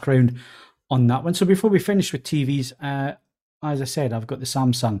circle back around on that one. So before we finish with TVs, as I said, I've got the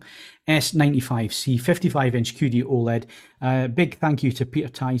Samsung S95C 55-inch QD-OLED. Big thank you to Peter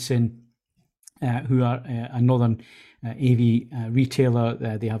Tyson, who are a northern AV retailer.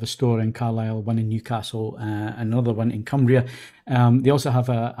 They have a store in Carlisle, one in Newcastle, another one in Cumbria. They also have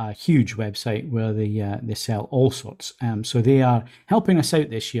a huge website where they sell all sorts. So they are helping us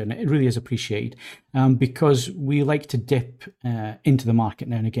out this year, and it really is appreciated because we like to dip into the market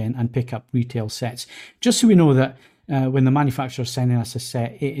now and again and pick up retail sets, just so we know that when the manufacturer is sending us a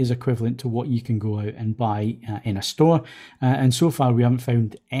set, it is equivalent to what you can go out and buy in a store. And so far, we haven't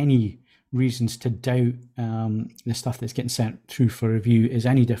found any reasons to doubt the stuff that's getting sent through for review is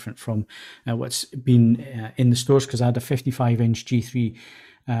any different from what's been in the stores, because I had a 55-inch G3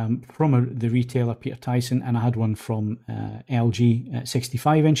 from the retailer Peter Tyson, and I had one from LG at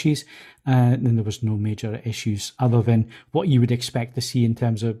 65 inches. Then there was no major issues other than what you would expect to see in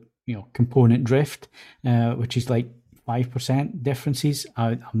terms of component drift, which is like 5% differences.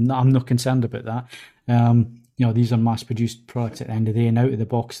 I'm not concerned about that. These are mass-produced products at the end of the day, and out of the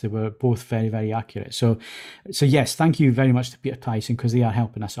box, they were both very, very accurate. So yes, thank you very much to Peter Tyson, because they are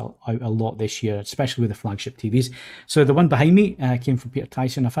helping us out a lot this year, especially with the flagship TVs. So the one behind me came from Peter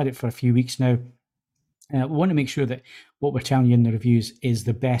Tyson. I've had it for a few weeks now. We want to make sure that what we're telling you in the reviews is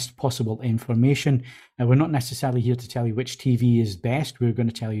the best possible information. We're not necessarily here to tell you which TV is best. We're going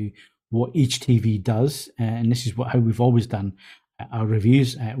to tell you what each TV does, and this is how we've always done our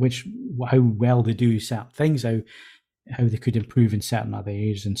reviews, how well they do certain things, how they could improve in certain other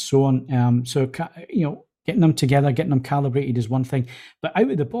areas, and so on. So getting them together, getting them calibrated is one thing, but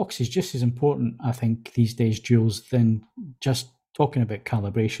out of the box is just as important, I think, these days, Jules, than just talking about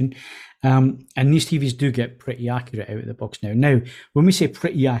calibration. And these TVs do get pretty accurate out of the box now. Now, when we say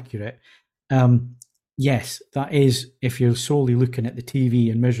pretty accurate, yes, that is if you're solely looking at the TV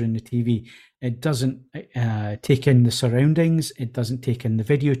and measuring the TV. It doesn't take in the surroundings. It doesn't take in the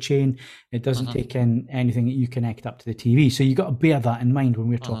video chain. It doesn't take in anything that you connect up to the TV. So you've got to bear that in mind when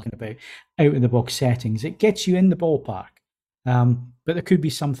we're talking about out-of-the-box settings. It gets you in the ballpark. But there could be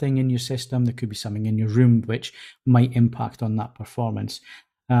something in your system, there could be something in your room which might impact on that performance.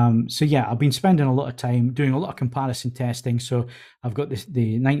 So yeah, I've been spending a lot of time doing a lot of comparison testing. So I've got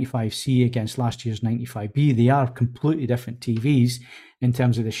the 95C against last year's 95B. They are completely different TVs in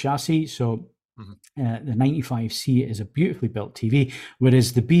terms of the chassis. So the 95C is a beautifully built TV,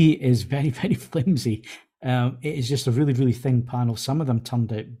 whereas the B is very, very flimsy. It is just a really, really thin panel. Some of them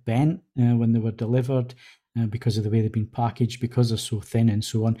turned out bent when they were delivered because of the way they've been packaged, because they're so thin and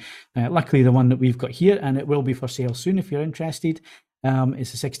so on. Luckily, the one that we've got here, and it will be for sale soon if you're interested,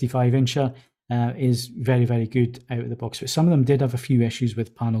 it's a 65-incher, is very, very good out of the box. But some of them did have a few issues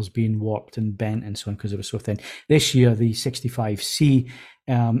with panels being warped and bent and so on because they were so thin. This year, the 65C,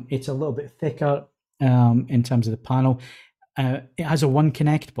 it's a little bit thicker in terms of the panel. It has a one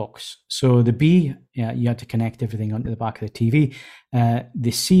connect box. So the B, you had to connect everything onto the back of the TV.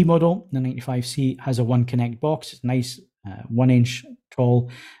 The C model, the 95C, has a one connect box. It's nice, 1 inch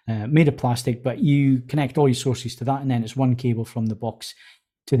tall, made of plastic, but you connect all your sources to that, and then it's one cable from the box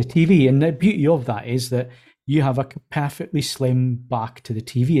to the TV. And the beauty of that is that you have a perfectly slim back to the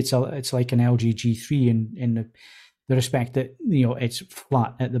TV. It's like an LG G3 in the respect that, you know, it's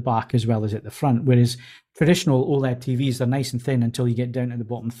flat at the back as well as at the front, whereas traditional OLED TVs, they're nice and thin until you get down to the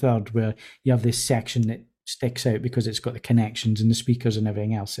bottom third, where you have this section that sticks out because it's got the connections and the speakers and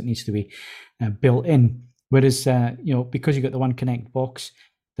everything else that needs to be built in. Whereas, you know, because you got the one connect box,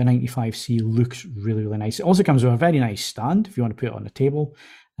 the 95C looks really, really nice. It also comes with a very nice stand if you want to put it on the table,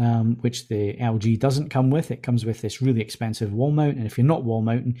 which the LG doesn't come with. It comes with this really expensive wall mount, and if you're not wall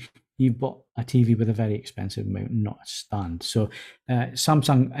mounting, you've bought a TV with a very expensive mount, not a stand. So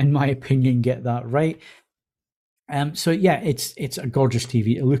Samsung, in my opinion, get that right. So yeah, it's a gorgeous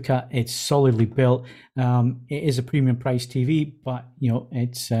TV to look at. It's solidly built. It is a premium price TV, but you know,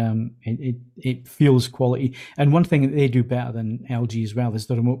 it's it feels quality. And one thing that they do better than LG as well is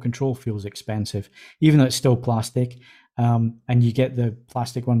the remote control feels expensive, even though it's still plastic. And you get the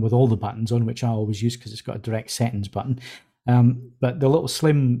plastic one with all the buttons on, which I always use because it's got a direct settings button. But the little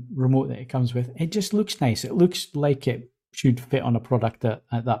slim remote that it comes with, it just looks nice. It looks like it should fit on a product at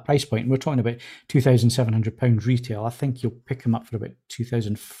that price point. And we're talking about £2,700 retail. I think you'll pick them up for about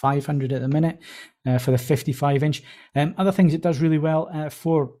 $2,500 at the minute for the 55-inch. Other things it does really well,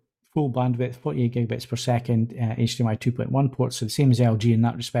 for full bandwidth, 48 gigabits per second, HDMI 2.1 ports, so the same as LG in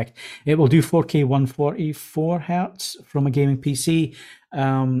that respect. It will do 4K 144 hertz from a gaming PC.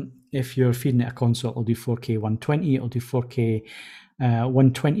 If you're feeding it a console, it'll do 4K 120. It'll do 4K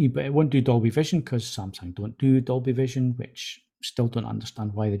 120, but it won't do Dolby Vision because Samsung don't do Dolby Vision, which still don't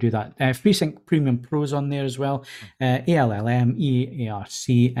understand why they do that. FreeSync Premium Pro's on there as well, ALLM,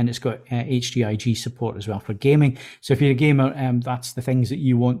 EARC, and it's got HDIG support as well for gaming. So if you're a gamer, that's the things that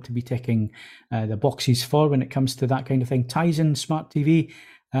you want to be ticking the boxes for when it comes to that kind of thing. Tizen Smart TV.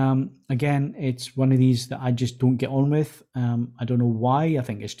 Again, it's one of these that I just don't get on with. I don't know why. I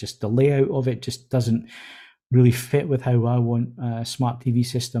think it's just the layout of it just doesn't really fit with how I want a smart TV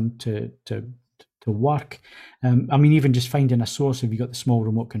system to work. I mean, even just finding a source, if you got the small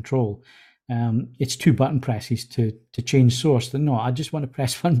remote control, it's 2 button presses to change source. No, I just want to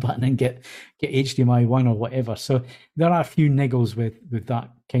press one button and get HDMI 1 or whatever. So there are a few niggles with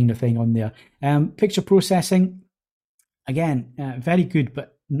that kind of thing on there. Picture processing, again, very good,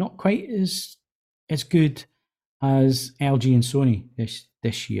 but not quite as good as LG and Sony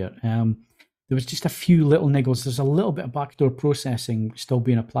this year. There was just a few little niggles. There's a little bit of backdoor processing still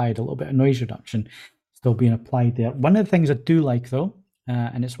being applied, a little bit of noise reduction still being applied there. One of the things I do like, though,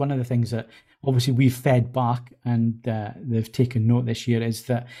 and it's one of the things that obviously we've fed back and they've taken note this year, is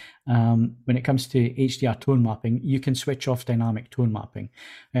that when it comes to HDR tone mapping, you can switch off dynamic tone mapping,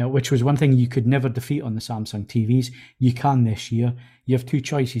 which was one thing you could never defeat on the Samsung TVs. You can this year. You have 2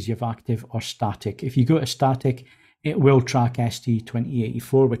 choices. You have active or static. If you go to static, it will track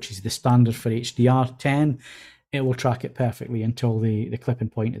ST2084, which is the standard for HDR10. It will track it perfectly until the clipping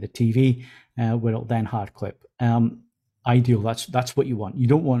point of the TV, where it'll then hard clip. Ideal, that's what you want. You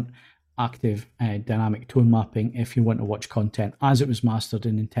don't want active dynamic tone mapping if you want to watch content as it was mastered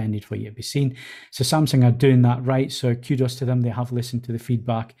and intended for you to be seen. So Samsung are doing that right, so kudos to them. They have listened to the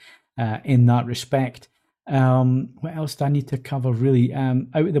feedback in that respect. What else do I need to cover, really? Out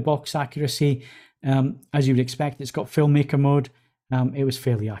of the box accuracy, as you would expect, it's got filmmaker mode. It was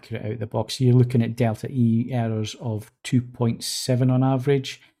fairly accurate out of the box. You're looking at delta E errors of 2.7 on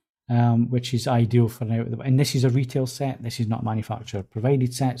average, which is ideal for an out of the box. And this is a retail set. This is not a manufacturer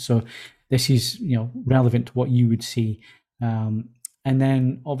provided set. So this is, you know, relevant to what you would see. And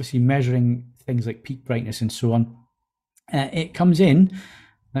then obviously measuring things like peak brightness and so on. It comes in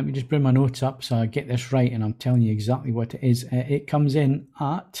Let me just bring my notes up so I get this right, and I'm telling you exactly what it is. It comes in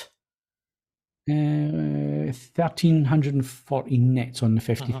at 1340 nits on the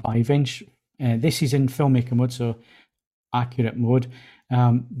 55-inch. This is in filmmaker mode, so accurate mode.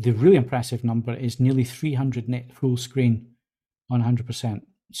 The really impressive number is nearly 300 nit full screen on 100%.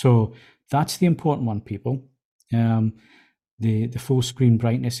 So that's the important one, people. The full screen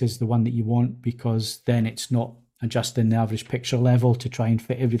brightness is the one that you want, because then it's not adjusting the average picture level to try and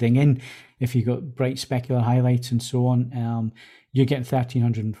fit everything in. If you've got bright specular highlights and so on, you're getting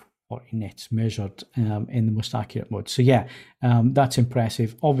 1340 nits measured in the most accurate mode. So yeah, that's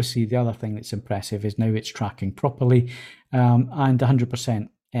impressive. Obviously, the other thing that's impressive is now it's tracking properly, and 100%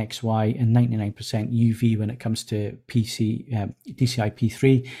 XY and 99% UV when it comes to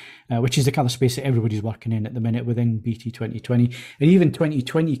DCI-P3, which is the color space that everybody's working in at the minute within BT 2020. And even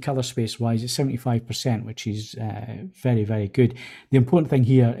 2020 color space wise, it's 75%, which is very, very good. The important thing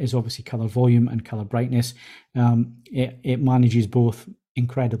here is obviously color volume and color brightness. It manages both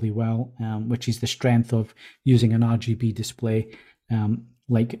incredibly well, which is the strength of using an RGB display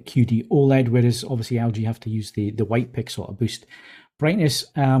like QD-OLED, whereas obviously LG have to use the white pixel to boost brightness.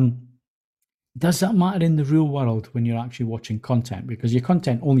 Does that matter in the real world when you're actually watching content? Because your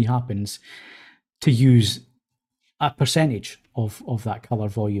content only happens to use a percentage of that color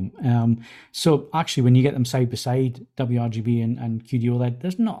volume. So actually, when you get them side by side, WRGB and QD-OLED,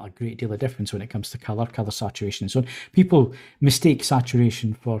 there's not a great deal of difference when it comes to color saturation. So people mistake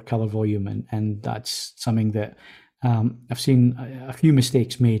saturation for color volume, and that's something that I've seen a few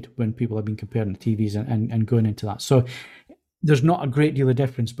mistakes made when people have been comparing the TVs and going into that. So there's not a great deal of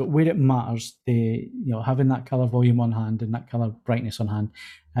difference, but where it matters, having that color volume on hand and that color brightness on hand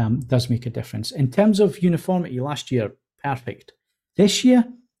does make a difference. In terms of uniformity, last year, perfect. This year,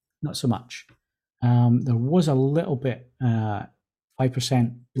 not so much. There was a little bit,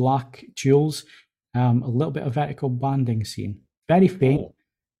 5% black Jules, a little bit of vertical banding seen. Very faint,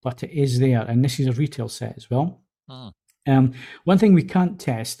 but it is there. And this is a retail set as well. One thing we can't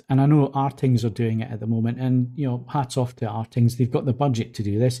test, and I know Artings are doing it at the moment, and hats off to Artings, they've got the budget to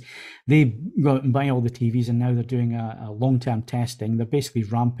do this. They go out and buy all the TVs, and now they're doing a long-term testing. They're basically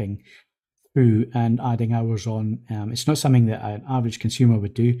ramping through and adding hours on. It's not something that an average consumer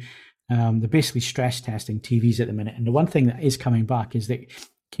would do. They're basically stress testing TVs at the minute, and the one thing that is coming back is that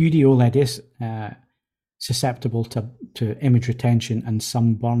QD-OLED is susceptible to image retention and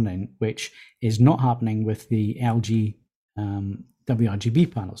some burn-in, which is not happening with the LG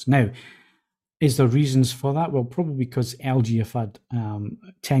WRGB panels. Now, is there reasons for that? Well, probably because LG have had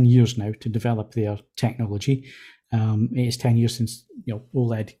 10 years now to develop their technology. It is 10 years since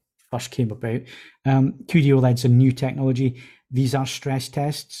OLED first came about. QD-OLED's a new technology. These are stress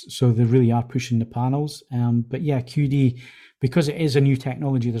tests, so they really are pushing the panels. But yeah, QD, because it is a new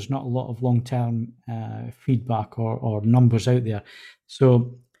technology, there's not a lot of long-term feedback or numbers out there.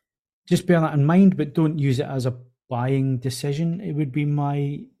 So just bear that in mind, but don't use it as a buying decision. It would be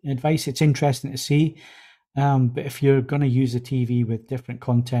my advice. It's interesting to see. But if you're going to use a TV with different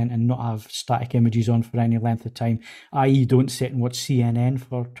content and not have static images on for any length of time, i.e. don't sit and watch CNN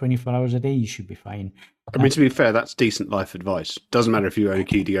for 24 hours a day, you should be fine. I mean, to be fair, that's decent life advice. Doesn't matter if you own a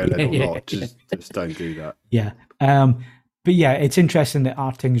QD-OLED or not. Just don't do that. Yeah. But yeah, it's interesting that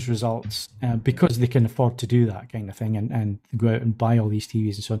Arting's results, because they can afford to do that kind of thing and go out and buy all these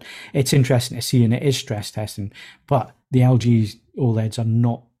TVs and so on, it's interesting to see, and it is stress testing. But the LG OLEDs are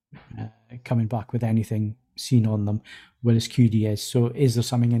not coming back with anything seen on them, whereas QD is. So is there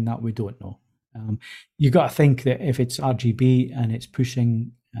something in that? We don't know. You got to think that if it's RGB and it's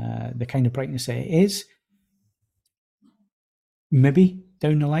pushing the kind of brightness that it is, maybe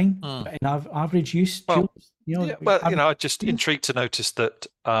down the line, but in average use, I'm just intrigued to notice that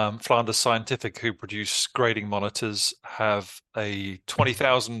Flanders Scientific, who produce grading monitors, have a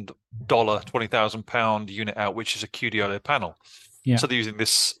 £20,000, £20,000 unit out, which is a QD-OLED panel. Yeah. So they're using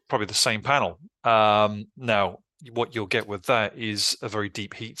probably the same panel. Now, what you'll get with that is a very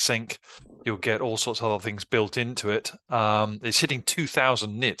deep heat sink. You'll get all sorts of other things built into it. It's hitting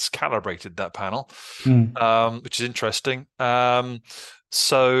 2,000 nits calibrated, that panel, which is interesting.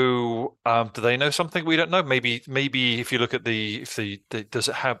 So do they know something we don't know? Maybe if you look at does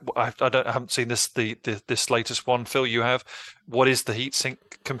it have? I haven't seen this latest one. Phil, you have. What is the heatsink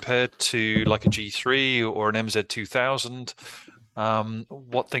compared to like a G3 or an MZ2000?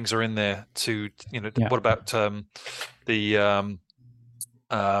 What things are in there What about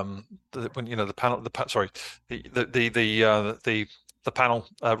the panel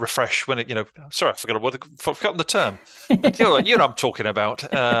refresh when it sorry, I forgotten the term. I'm talking about.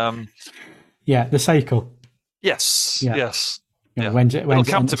 The cycle. Yes. It'll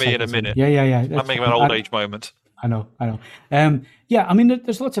come to me in a minute. Yeah. I'm making an old age moment. I know. Yeah, I mean,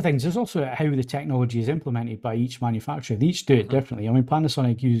 there's lots of things. There's also how the technology is implemented by each manufacturer. They each do it differently. I mean,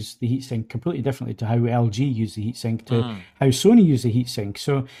 Panasonic use the heatsink completely differently to how LG use the heatsink to how Sony use the heatsink.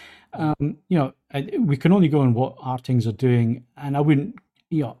 So, we can only go on what our things are doing, and I wouldn't,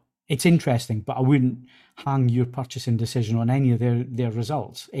 it's interesting, but I wouldn't hang your purchasing decision on any of their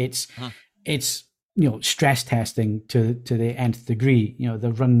results. It's stress testing to the nth degree.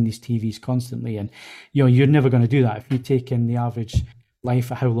 They're running these TVs constantly, and you're never going to do that if you take in the average life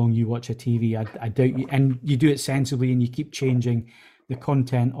of how long you watch a TV. I doubt you, and you do it sensibly, and you keep changing the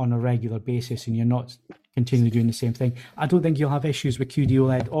content on a regular basis, and you're not continually doing the same thing. I don't think you'll have issues with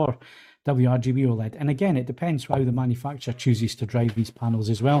QD-OLED or WRGB OLED. And again, it depends how the manufacturer chooses to drive these panels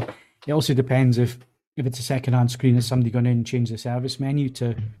as well. It also depends if it's a second-hand screen, is somebody going in and change the service menu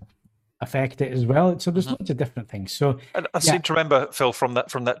to affect it as well? So there's lots of different things. So and I seem to remember, Phil, from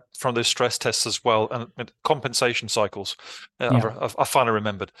those stress tests as well, and compensation cycles. I finally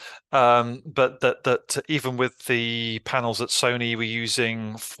remembered, but that even with the panels that Sony were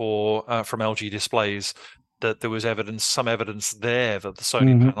using from LG displays, that there was some evidence there that the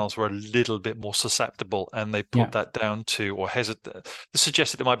Sony panels were a little bit more susceptible, and they put that down to, or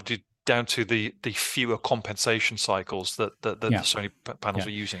suggested it might be down to the fewer compensation cycles that the Sony panels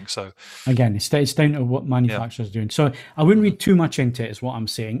are using. So again, it's down to what manufacturers are doing. So I wouldn't read too much into it, is what I'm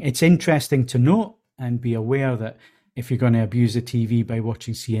saying. It's interesting to note and be aware that if you're going to abuse the TV by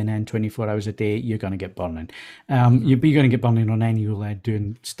watching CNN 24 hours a day, you're going to get burning. You're going to get burning on any OLED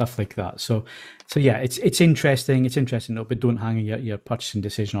doing stuff like that. So yeah, it's interesting. It's interesting, though, but don't hang your purchasing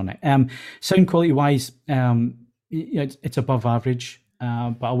decision on it. Sound quality wise, it's above average.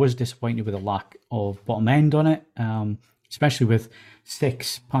 But I was disappointed with the lack of bottom end on it, especially with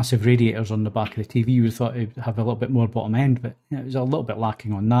 6 passive radiators on the back of the TV. You would have thought it would have a little bit more bottom end, but it was a little bit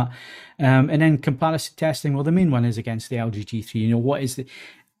lacking on that. And then comparison testing, well, the main one is against the LG G3. What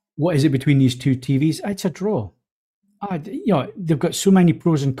is it between these two TVs? It's a draw. They've got so many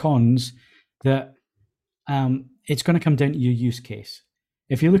pros and cons that it's going to come down to your use case.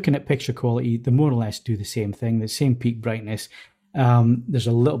 If you're looking at picture quality, they more or less do the same thing, the same peak brightness. There's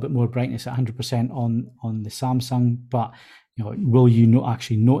a little bit more brightness at 100% on the Samsung, but will you not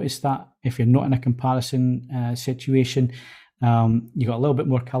actually notice that if you're not in a comparison situation? You got a little bit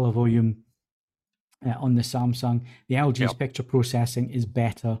more color volume on the Samsung. The LG's picture processing is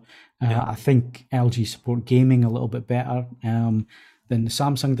better. I think LG support gaming a little bit better than the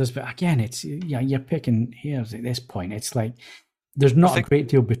Samsung does, but again, it's you're picking hairs at this point. It's like there's not a great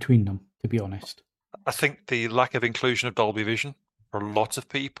deal between them, to be honest. I think the lack of inclusion of Dolby Vision for a lot of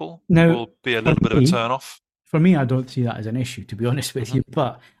people will be a little bit of a turn-off. For me, I don't see that as an issue, to be honest with you.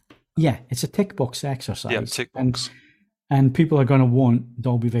 But yeah, it's a tick box exercise. Yeah, tick box. And people are going to want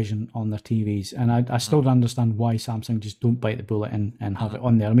Dolby Vision on their TVs. And I still don't understand why Samsung just don't bite the bullet and have it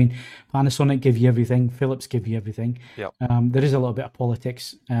on there. I mean, Panasonic give you everything. Philips give you everything. Yep. There is a little bit of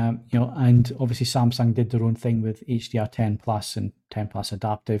politics, and obviously Samsung did their own thing with HDR10 Plus and 10 Plus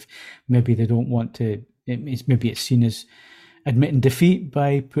adaptive. Maybe they don't want to, maybe it's seen as admitting defeat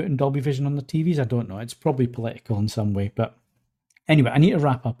by putting Dolby Vision on the TVs. I don't know. It's probably political in some way, but anyway, I need to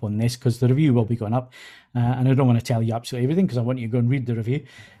wrap up on this because the review will be going up, and I don't want to tell you absolutely everything because I want you to go and read the review.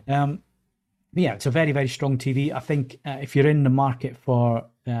 But yeah, it's a very, very strong TV. I think if you're in the market for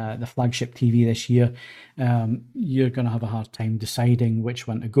the flagship TV this year, you're going to have a hard time deciding which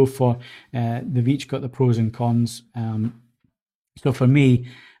one to go for. They've each got the pros and cons. So for me,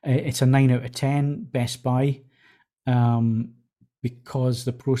 it's a 9 out of 10 Best Buy because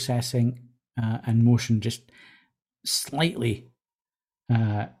the processing and motion just slightly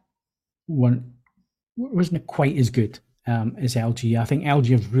wasn't quite as good as LG. I think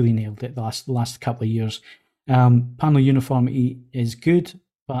LG have really nailed it the last couple of years. Panel uniformity is good,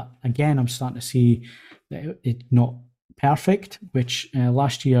 but again, I'm starting to see that it's not perfect, which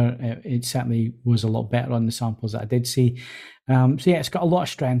last year it certainly was a lot better on the samples that I did see. So yeah, it's got a lot of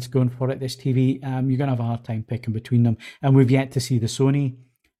strengths going for it, this TV. You're going to have a hard time picking between them. And we've yet to see the Sony.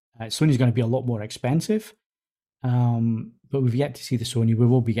 Sony's going to be a lot more expensive. But we've yet to see the Sony. We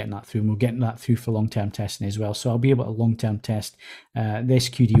will be getting that through, and we'll get that through for long-term testing as well. So I'll be able to long-term test this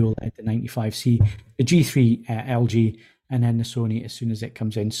QD-OLED, the 95C, the G3 LG, and then the Sony as soon as it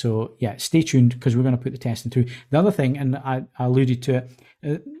comes in. So yeah, stay tuned because we're going to put the testing through. The other thing, and I alluded to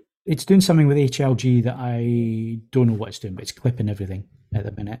it, it's doing something with HLG that I don't know what it's doing, but it's clipping everything at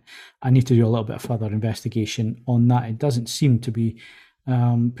the minute. I need to do a little bit of further investigation on that. It doesn't seem to be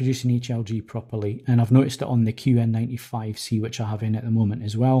producing HLG properly, and I've noticed it on the QN95C, which I have in at the moment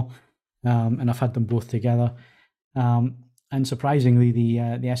as well, and I've had them both together. unsurprisingly, the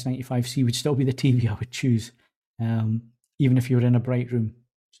S95C would still be the TV I would choose, even if you were in a bright room.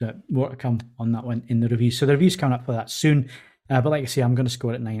 So more to come on that one in the review. So the review's coming up for that soon. But like I say, I'm going to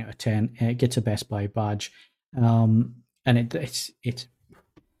score it 9 out of 10. It gets a Best Buy badge. And it's a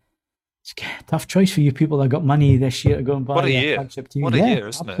tough choice for you people that got money this year to go and buy a flagship TV. What a year,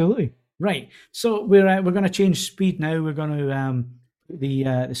 isn't it? Absolutely. Right. So we're going to change speed now. We're going to put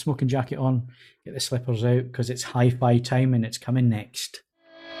the smoking jacket on, get the slippers out, because it's hi-fi time and it's coming next.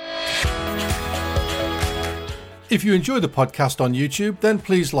 If you enjoy the podcast on YouTube, then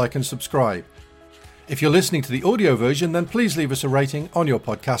please like and subscribe. If you're listening to the audio version, then please leave us a rating on your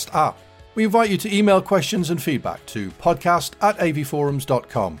podcast app. We invite you to email questions and feedback to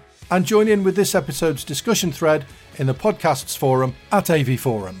podcast@avforums.com and join in with this episode's discussion thread in the podcasts forum at AV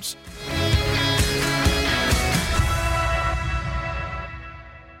Forums.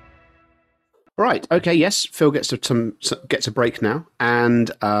 Right. Okay. Yes. Phil gets a break now,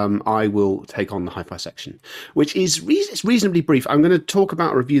 and I will take on the hi-fi section, which is reasonably brief. I'm going to talk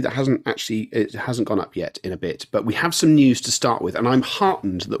about a review that hasn't gone up yet in a bit, but we have some news to start with, and I'm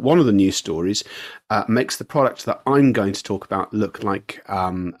heartened that one of the news stories makes the product that I'm going to talk about look like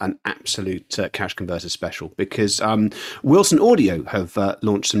an absolute cash converter special, because Wilson Audio have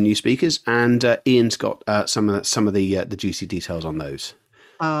launched some new speakers, and Ian's got some of the juicy details on those.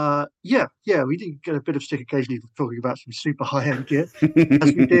 We did get a bit of stick occasionally for talking about some super high-end gear,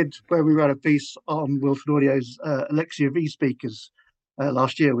 as we did when we ran a piece on Wilson Audio's Alexia V speakers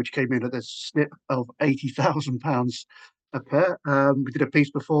last year, which came in at a snip of £80,000 a pair. We did a piece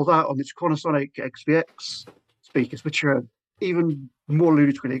before that on its Panasonic XVX speakers, which are even more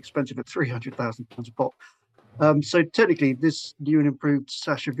ludicrously expensive at £300,000 a pop. So technically, this new and improved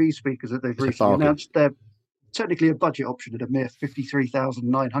Sasha V speakers that they've recently announced, they're technically a budget option at a mere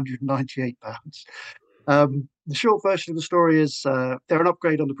 £53,998. The short version of the story is they're an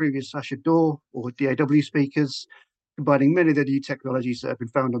upgrade on the previous Sasha DAW or DAW speakers, combining many of the new technologies that have been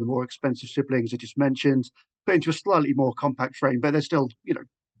found on the more expensive siblings I just mentioned, but into a slightly more compact frame, but they're still,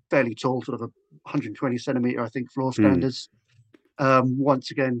 fairly tall, sort of a 120 centimeter, I think, floor standards.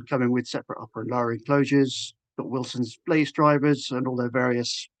 Once again, coming with separate upper and lower enclosures. Got Wilson's latest drivers and all their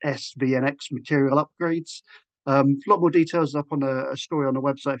various S, V, and X material upgrades. A lot more details up on a story on the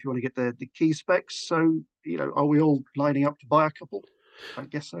website if you want to get the key specs. So, are we all lining up to buy a couple? I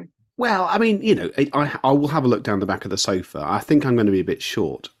guess so. Well, I mean, I will have a look down the back of the sofa. I think I'm going to be a bit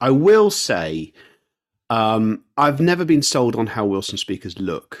short. I will say I've never been sold on how Wilson speakers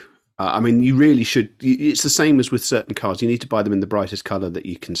look. I mean, you really should. It's the same as with certain cars. You need to buy them in the brightest colour that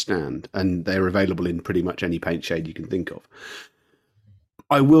you can stand, and they're available in pretty much any paint shade you can think of.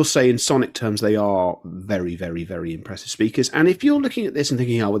 I will say, in sonic terms, they are very, very, very impressive speakers. And if you're looking at this and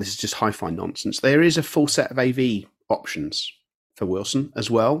thinking, this is just hi-fi nonsense, there is a full set of AV options for Wilson as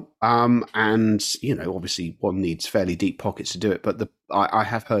well. And, obviously one needs fairly deep pockets to do it. But I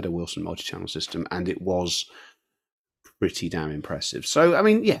have heard a Wilson multi-channel system, and it was pretty damn impressive. So, I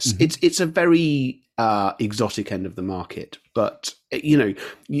mean, yes, it's a very exotic end of the market. But,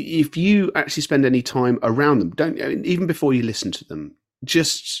 if you actually spend any time around them, even before you listen to them,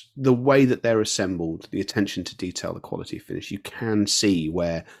 just the way that they're assembled, the attention to detail, the quality of finish, you can see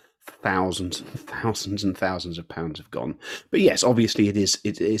where thousands and thousands and thousands of pounds have gone. But yes, obviously it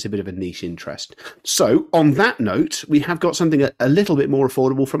is a bit of a niche interest. So on that note, we have got something a little bit more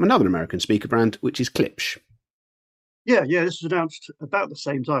affordable from another American speaker brand, which is Klipsch. Yeah, this was announced about the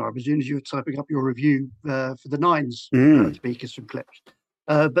same time, I presume, as you were typing up your review for the Nines speakers from Klipsch.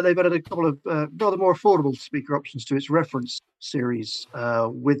 But they've added a couple of rather more affordable speaker options to its reference series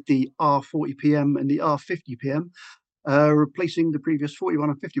with the R40PM and the R50PM, replacing the previous 41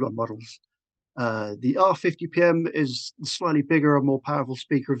 and 51 models. The R50PM is the slightly bigger and more powerful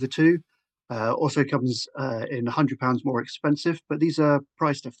speaker of the two. Also comes in £100 more expensive, but these are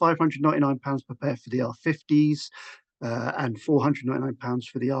priced at £599 per pair for the R50s and £499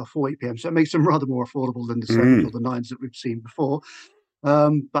 for the R40PM. So it makes them rather more affordable than the 7s or the 9s that we've seen before.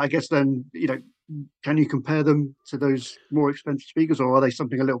 But I guess then, can you compare them to those more expensive speakers, or are they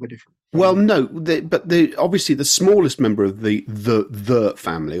something a little bit different? Well, no, but obviously the smallest member of the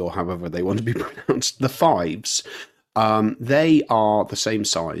family, or however they want to be pronounced, the 5s, they are the same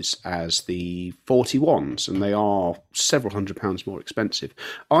size as the 41s, and they are several £100s more expensive.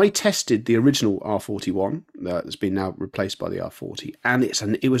 I tested the original R41 that's been now replaced by the R40, and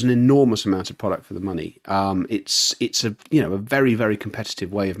it was an enormous amount of product for the money. It's a very, very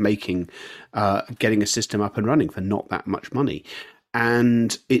competitive way of making getting a system up and running for not that much money,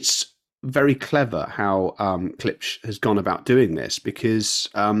 and it's very clever how Klipsch has gone about doing this, because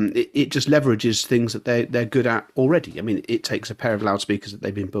it just leverages things that they're good at already. I mean, it takes a pair of loudspeakers that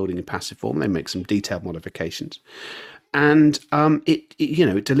they've been building in passive form, they make some detailed modifications, and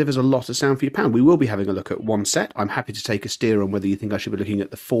it delivers a lot of sound for your pound. We will be having a look at one set. I'm happy to take a steer on whether you think I should be looking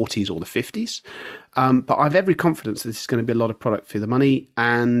at the 40s or the 50s. But I have every confidence that this is going to be a lot of product for the money.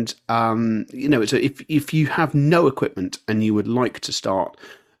 And, if you have no equipment and you would like to start,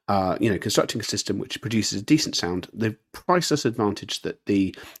 constructing a system which produces a decent sound, the priceless advantage that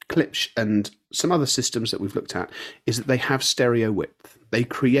the Klipsch and some other systems that we've looked at is that they have stereo width. They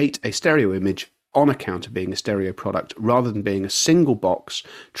create a stereo image on account of being a stereo product, rather than being a single box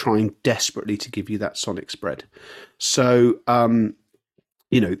trying desperately to give you that sonic spread. So,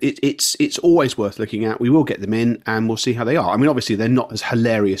 it's always worth looking at. We will get them in and we'll see how they are. I mean, obviously they're not as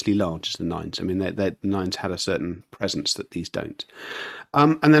hilariously large as the 9s. I mean, the 9s had a certain presence that these don't.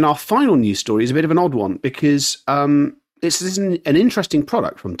 And then our final news story is a bit of an odd one, because this is an interesting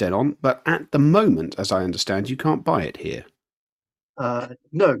product from Denon, but at the moment, as I understand, you can't buy it here.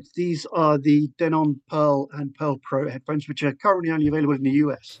 No, these are the Denon Pearl and Pearl Pro headphones, which are currently only available in the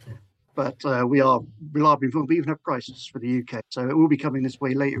US. But we are reliably informed. We even have prices for the UK. So it will be coming this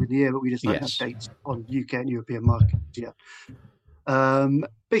way later in the year, but we just don't have dates on UK and European markets yet.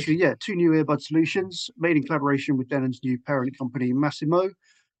 Basically, 2 new earbud solutions made in collaboration with Denon's new parent company, Massimo,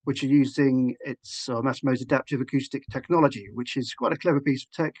 which are using Massimo's adaptive acoustic technology, which is quite a clever piece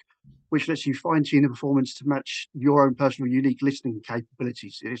of tech, which lets you fine-tune the performance to match your own personal unique listening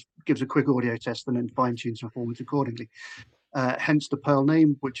capabilities. It gives a quick audio test and then fine-tunes performance accordingly. Hence the Pearl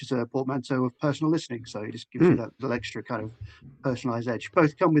name, which is a portmanteau of personal listening. So it just gives you that little extra kind of personalized edge.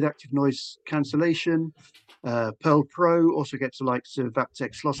 Both come with active noise cancellation. Pearl Pro also gets the likes of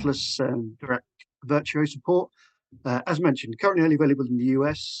aptX lossless and direct virtuo support. As mentioned, currently only available in the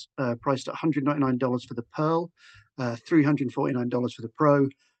US, priced at $199 for the Pearl, $349 for the Pro,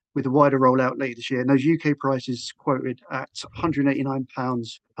 with a wider rollout later this year. And those UK prices quoted at £189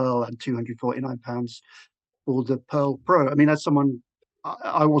 for Pearl and £249 for the Pearl Pro. I mean, as someone,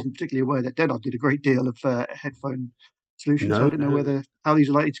 I wasn't particularly aware that Denon did a great deal of headphone solutions. So I don't know how these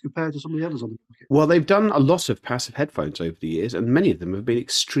are likely to compare to some of the others on the market. Well, they've done a lot of passive headphones over the years, and many of them have been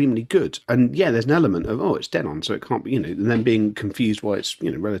extremely good. And there's an element of, it's Denon, so it can't be, and then being confused why it's,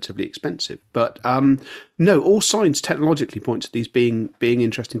 relatively expensive. But no, all signs technologically point to these being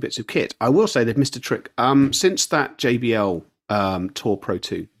interesting bits of kit. I will say they've missed a trick. Since that JBL Tour Pro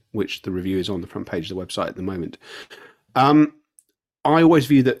 2, which the review is on the front page of the website at the moment, I always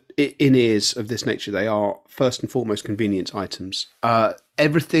view that in-ears of this nature, they are first and foremost convenience items.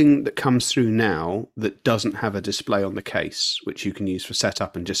 Everything that comes through now that doesn't have a display on the case, which you can use for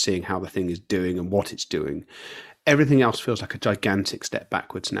setup and just seeing how the thing is doing and what it's doing, everything else feels like a gigantic step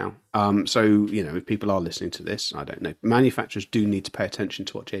backwards now. So, if people are listening to this, I don't know. Manufacturers do need to pay attention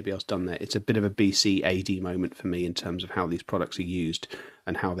to what JBL's done there. It's a bit of a BC AD moment for me in terms of how these products are used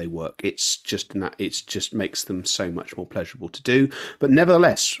and how they work. It just makes them so much more pleasurable to do. But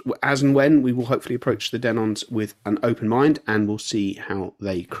nevertheless, as and when, we will hopefully approach the Denons with an open mind, and we'll see how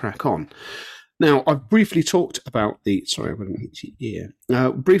they crack on. Now, I've briefly talked about sorry, I'm going to hit your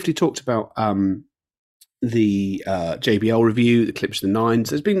ear. Briefly talked about the JBL review, the Klipsch, the 9s.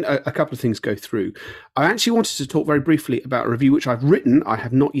 There's been a couple of things go through. I actually wanted to talk very briefly about a review which I've written. I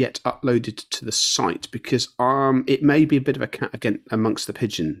have not yet uploaded to the site because it may be a bit of a cat again amongst the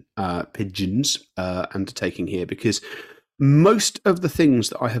pigeons undertaking here, because most of the things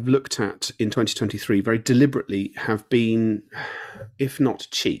that I have looked at in 2023 very deliberately have been, if not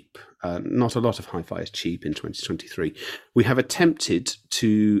cheap, not a lot of hi-fi is cheap in 2023. We have attempted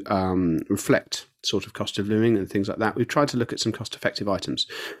to reflect sort of cost of living and things like that. We've tried to look at some cost-effective items.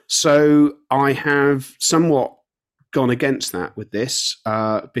 So I have somewhat gone against that with this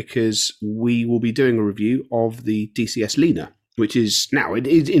because we will be doing a review of the DCS Lena, which is now, it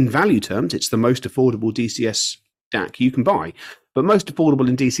is in value terms, it's the most affordable DCS DAC you can buy. But most affordable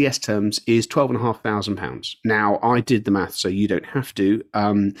in DCS terms is £12,500. Now, I did the math, so you don't have to.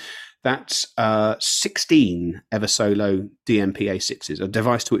 That's 16 Eversolo DMP A6s, a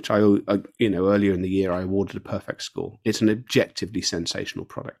device to which I earlier in the year I awarded a perfect score. It's an objectively sensational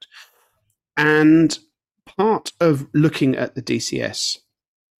product. And part of looking at the DCS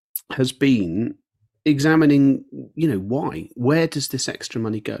has been examining, why? Where does this extra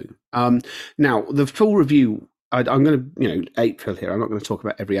money go? Now, the full review, I'm going to, April here. I'm not going to talk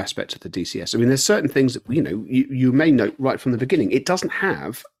about every aspect of the DCS. I mean, there's certain things that, you may note right from the beginning. It doesn't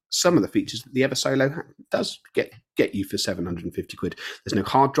have some of the features that the Eversolo does get you for 750 quid. There's no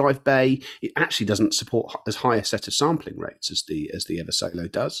hard drive bay. It actually doesn't support as high a set of sampling rates as the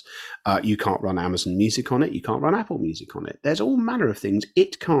Eversolo does. You can't run Amazon Music on it. You can't run Apple Music on it. There's all manner of things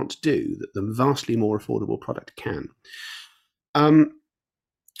it can't do that the vastly more affordable product can.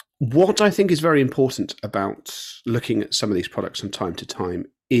 What I think is very important about looking at some of these products from time to time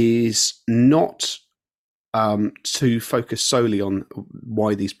is not to focus solely on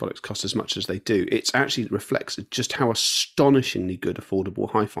why these products cost as much as they do. It actually reflects just how astonishingly good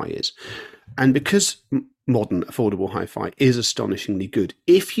affordable hi-fi is. And because modern affordable hi-fi is astonishingly good,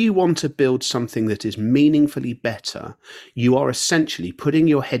 if you want to build something that is meaningfully better, you are essentially putting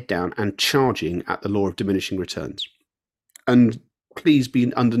your head down and charging at the law of diminishing returns. And please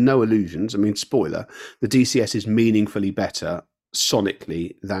be under no illusions. I mean, spoiler, the DCS is meaningfully better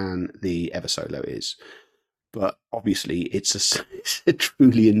sonically than the Eversolo is. But obviously, it's a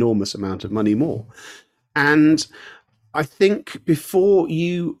truly enormous amount of money more. And I think before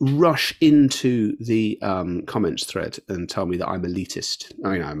you rush into the comments thread and tell me that I'm elitist, I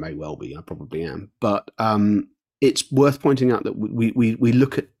mean, I may well be, I probably am, but it's worth pointing out that we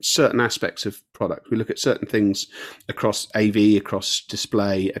look at certain aspects of product. We look at certain things across AV, across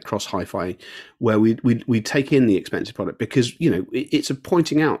display, across hi-fi, where we take in the expensive product because, it's a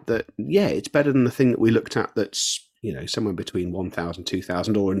pointing out that, yeah, it's better than the thing that we looked at that's, somewhere between 1,000,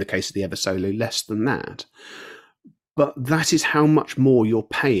 2,000, or in the case of the Eversolo, less than that. But that is how much more you're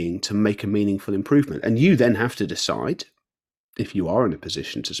paying to make a meaningful improvement. And you then have to decide, if you are in a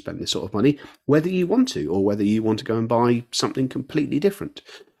position to spend this sort of money, whether you want to, or whether you want to go and buy something completely different.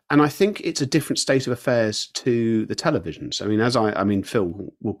 And I think it's a different state of affairs to the televisions. I mean,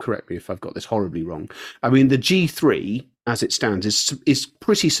 Phil will correct me if I've got this horribly wrong. I mean, the G3, as it stands, is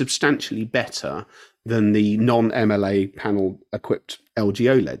pretty substantially better than the non-MLA panel equipped LG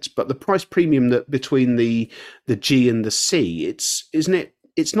OLEDs. But the price premium that between the G and the C, isn't it?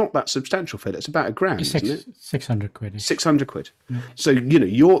 It's not that substantial, Phil. It's about £1,000, isn't it? 600 quid. 600 quid. Yeah. So,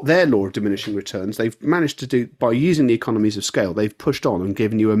 their law of diminishing returns, they've managed to do, by using the economies of scale, they've pushed on and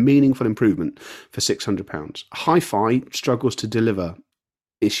given you a meaningful improvement for £600. Hi-Fi struggles to deliver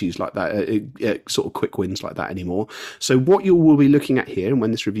issues like that, sort of quick wins like that anymore. So what you will be looking at here, and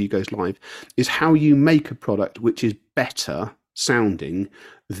when this review goes live, is how you make a product which is better sounding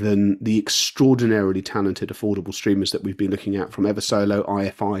than the extraordinarily talented affordable streamers that we've been looking at from Eversolo,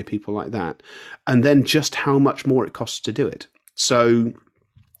 IFI, people like that, and then just how much more it costs to do it. So,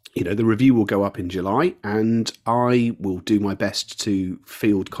 the review will go up in July, and I will do my best to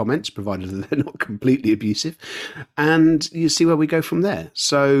field comments, provided that they're not completely abusive, and you see where we go from there.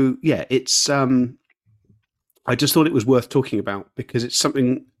 So, yeah, it's I just thought it was worth talking about because it's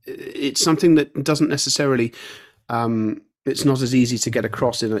something that doesn't necessarily it's not as easy to get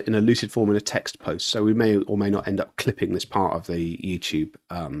across in a lucid form in a text post. So we may or may not end up clipping this part of the YouTube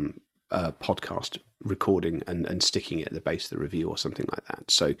podcast recording and sticking it at the base of the review or something like that.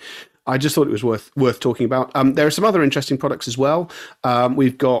 So I just thought it was worth talking about. There are some other interesting products as well.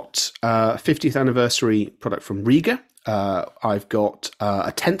 We've got a 50th anniversary product from Riga. I've got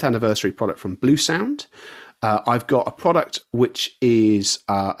a 10th anniversary product from Blue Sound. I've got a product which is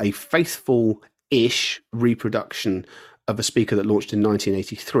a faithful-ish reproduction of a speaker that launched in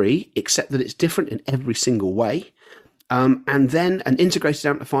 1983, except that it's different in every single way. And then an integrated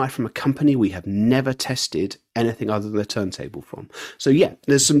amplifier from a company we have never tested anything other than a turntable from. So yeah,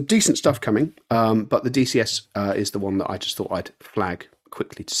 there's some decent stuff coming, but the DCS is the one that I just thought I'd flag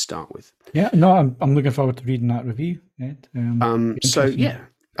quickly to start with. Yeah, no, I'm looking forward to reading that review. Ed. So yeah.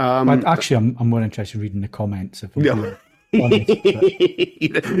 But actually, I'm more interested in reading the comments. If Yeah.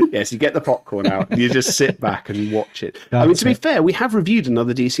 Yes, you get the popcorn out, you just sit back and watch it. To be fair, we have reviewed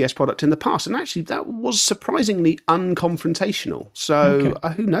another DCS product in the past, and actually that was surprisingly unconfrontational. So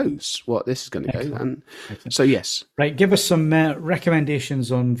who knows what this is going to go. And so yes, right, give us some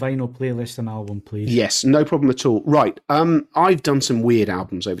recommendations on vinyl playlist and album, please. Yes, no problem at all. Right, I've done some weird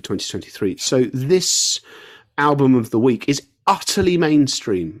albums over 2023. So this album of the week is utterly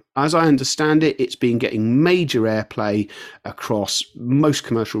mainstream. As I understand it, it's been getting major airplay across most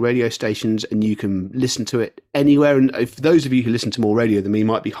commercial radio stations, and you can listen to it anywhere. And if those of you who listen to more radio than me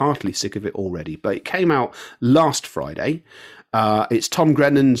might be heartily sick of it already, but it came out last Friday. It's Tom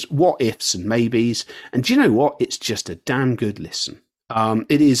Grennan's What Ifs and Maybes, and do you know what? It's just a damn good listen.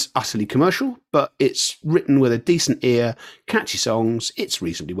 It is utterly commercial, but it's written with a decent ear, catchy songs. It's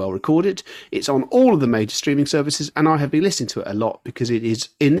reasonably well recorded. It's on all of the major streaming services, and I have been listening to it a lot because it is,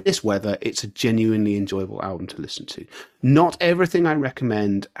 in this weather, it's a genuinely enjoyable album to listen to. Not everything I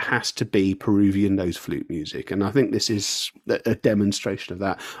recommend has to be Peruvian nose flute music, and I think this is a demonstration of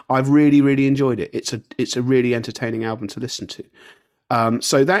that. I've really, really enjoyed it. It's a really entertaining album to listen to.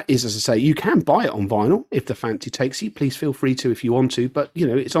 So that is, as I say, you can buy it on vinyl if the fancy takes you. Please feel free to if you want to. But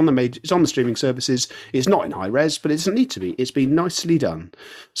it's on the streaming services. It's not in high res, but it doesn't need to be. It's been nicely done.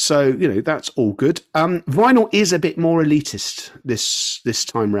 So that's all good. Vinyl is a bit more elitist this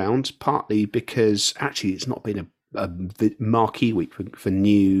time round, partly because actually it's not been a marquee week for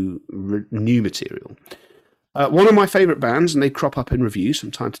new material. One of my favourite bands, and they crop up in reviews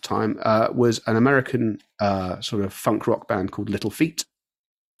from time to time, was an American sort of funk rock band called Little Feat,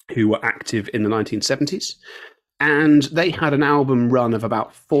 who were active in the 1970s. And they had an album run of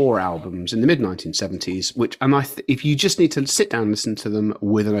about 4 albums in the mid-1970s, if you just need to sit down and listen to them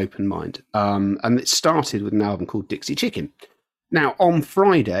with an open mind. And it started with an album called Dixie Chicken. Now, on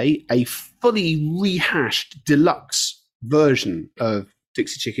Friday, a fully rehashed deluxe version of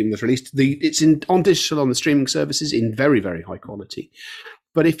Dixie Chicken was released. It's on digital on the streaming services in very, very high quality.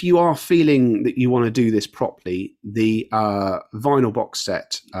 But if you are feeling that you want to do this properly, the vinyl box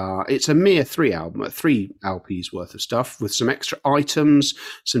set, it's a mere 3 LPs worth of stuff with some extra items,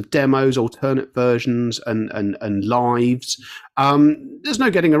 some demos, alternate versions, and lives. There's no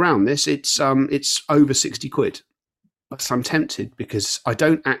getting around this. It's over 60 quid. But I'm tempted because I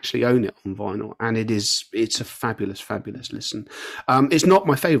don't actually own it on vinyl, and it's a fabulous, fabulous listen. It's not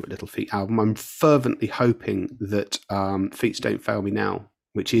my favourite Little Feat album. I'm fervently hoping that Feats Don't Fail Me Now,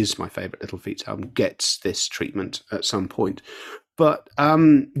 which is my favourite Little Feats album, gets this treatment at some point. But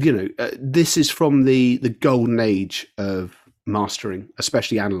this is from the golden age of mastering,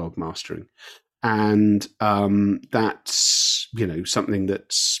 especially analog mastering. And that's something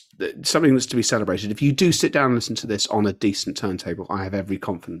that's to be celebrated. If you do sit down and listen to this on a decent turntable, I have every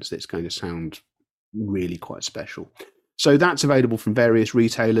confidence that it's going to sound really quite special. So that's available from various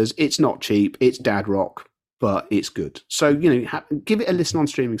retailers. It's not cheap. It's dad rock, but it's good. So give it a listen on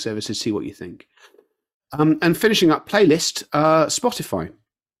streaming services. See what you think. And finishing up playlist, Spotify.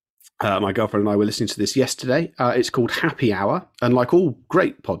 My girlfriend and I were listening to this yesterday. It's called Happy Hour. And like all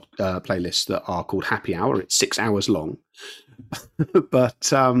great playlists that are called Happy Hour, it's 6 hours long.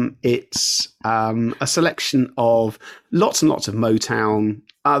 But it's a selection of lots and lots of Motown,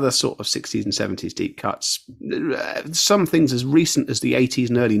 other sort of 60s and 70s deep cuts. Some things as recent as the 80s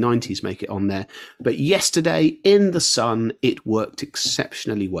and early 90s make it on there. But yesterday, in the sun, it worked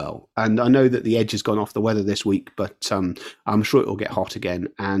exceptionally well. And I know that the edge has gone off the weather this week, but I'm sure it will get hot again.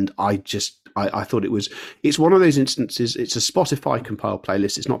 And I thought it's one of those instances. It's a Spotify compiled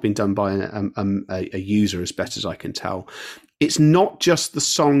playlist. It's not been done by a user, as best as I can tell. It's not just the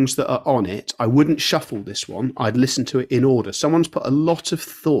songs that are on it. I wouldn't shuffle this one. I'd listen to it in order. Someone's put a lot of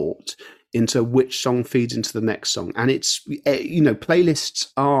thought into which song feeds into the next song. And it's,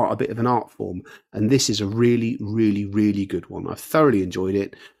 playlists are a bit of an art form. And this is a really, really, really good one. I've thoroughly enjoyed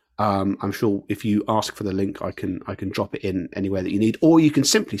it. I'm sure if you ask for the link, I can drop it in anywhere that you need, or you can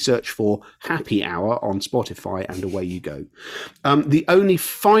simply search for Happy Hour on Spotify and away you go. The only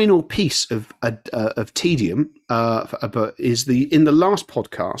final piece of tedium is in the last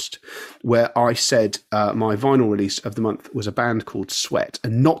podcast where I said my vinyl release of the month was a band called Sweat,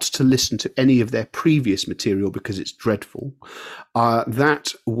 and not to listen to any of their previous material because it's dreadful.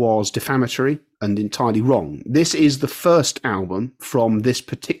 That was defamatory and entirely wrong. This is the first album from this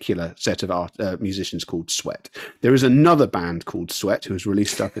particular set of musicians called Sweat. There is another band called Sweat who has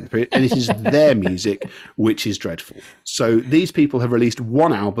released stuff in the period, and it is their music which is dreadful. So these people have released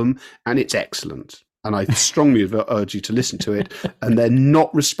one album and it's excellent. And I strongly urge you to listen to it. And they're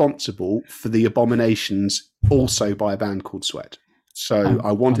not responsible for the abominations also by a band called Sweat. So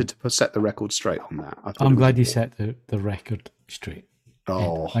I wanted to set the record straight on that. I'm glad you set the record straight.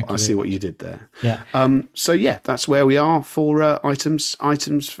 Oh, I see what you did there. Yeah. So that's where we are for items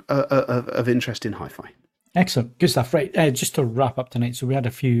of interest in hi-fi. Excellent. Good stuff. Right. Just to wrap up tonight. So we had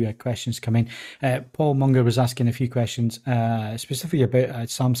a few questions come in. Paul Munger was asking a few questions, specifically about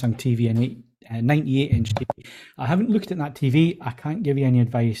Samsung TV and 98-inch TV. I haven't looked at that TV. I can't give you any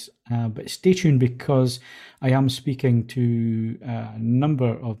advice, but stay tuned because I am speaking to a number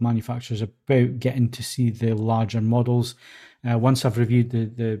of manufacturers about getting to see the larger models. Once I've reviewed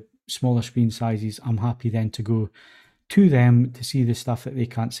the smaller screen sizes, I'm happy then to go to them to see the stuff that they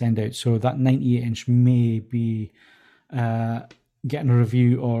can't send out. So that 98-inch may be getting a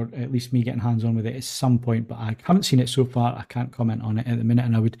review, or at least me getting hands on with it at some point, but I haven't seen it so far. I can't comment on it at the minute,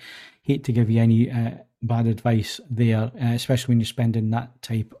 and I would hate to give you any bad advice there, especially when you're spending that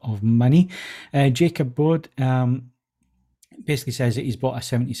type of money. Jacob Bod basically says that he's bought a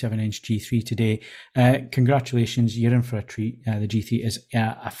 77-inch G3 today. Congratulations, you're in for a treat. The G3 is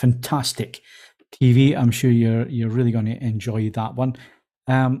a fantastic TV. I'm sure you're really going to enjoy that one.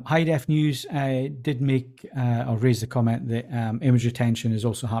 High Def News did make or raise the comment that image retention is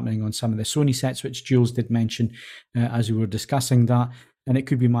also happening on some of the Sony sets, which Jules did mention as we were discussing that. And it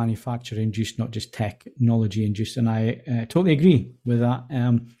could be manufacturer-induced, not just technology-induced. And I totally agree with that.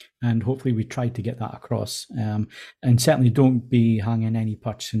 And hopefully we try to get that across. And certainly don't be hanging any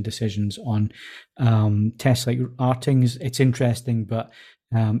purchasing decisions on tests like Artings. It's interesting, but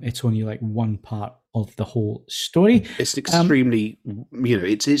it's only like one part of the whole story. It's extremely,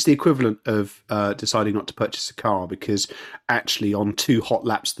 it's the equivalent of deciding not to purchase a car because actually on 2 hot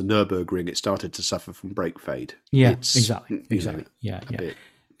laps of the Nürburgring, it started to suffer from brake fade. Yeah, exactly. Yeah.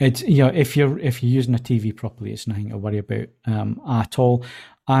 It's if you're using a TV properly, it's nothing to worry about at all.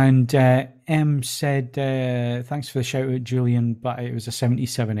 And M said, thanks for the shout out, Julian, but it was a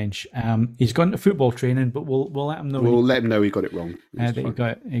 77-inch. He's gone to football training, but we'll let him know. We'll let him know he got it wrong. That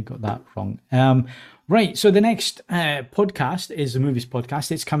he got that wrong. Right, so the next podcast is the Movies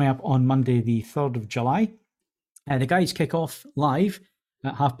Podcast. It's coming up on Monday, the 3rd of July. The guys kick off live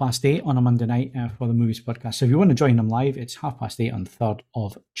at 8:30 on a Monday night for the Movies Podcast. So if you want to join them live, it's 8:30 on the 3rd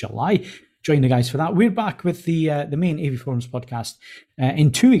of July. Join the guys for that. We're back with the main AV Forums podcast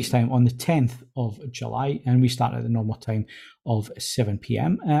in 2 weeks' time on the 10th of July, and we start at the normal time of 7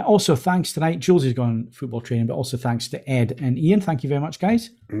 p.m. Also, thanks tonight. Jules is going football training, but also thanks to Ed and Ian. Thank you very much,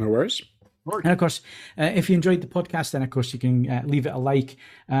 guys. No worries. And of course, if you enjoyed the podcast, then of course you can leave it a like.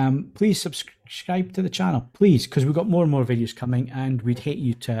 Please subscribe to the channel, please, because we've got more and more videos coming, and we'd hate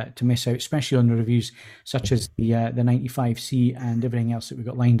you to miss out, especially on the reviews such as the 95C and everything else that we've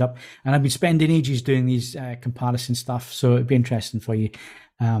got lined up. And I've been spending ages doing these comparison stuff, so it'd be interesting for you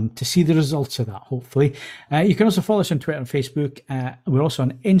to see the results of that, hopefully. You can also follow us on Twitter and Facebook. We're also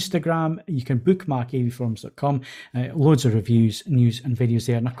on Instagram. You can bookmark avforums.com. Loads of reviews, news and videos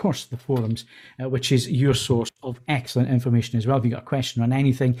there. And of course, the forums, which is your source of excellent information as well. If you've got a question on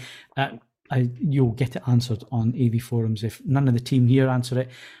anything, you'll get it answered on AV Forums. If none of the team here answer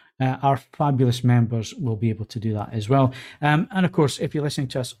it, our fabulous members will be able to do that as well. And of course, if you're listening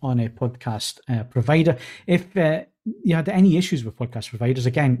to us on a podcast provider, if you had any issues with podcast providers,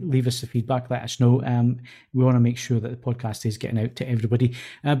 again, leave us the feedback, let us know. We want to make sure that the podcast is getting out to everybody.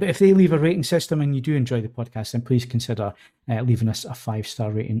 But if they leave a rating system and you do enjoy the podcast, then please consider leaving us a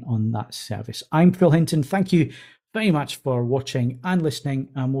 5-star rating on that service. I'm Phil Hinton. Thank you very much for watching and listening,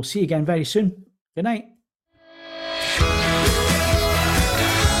 and we'll see you again very soon. Good night.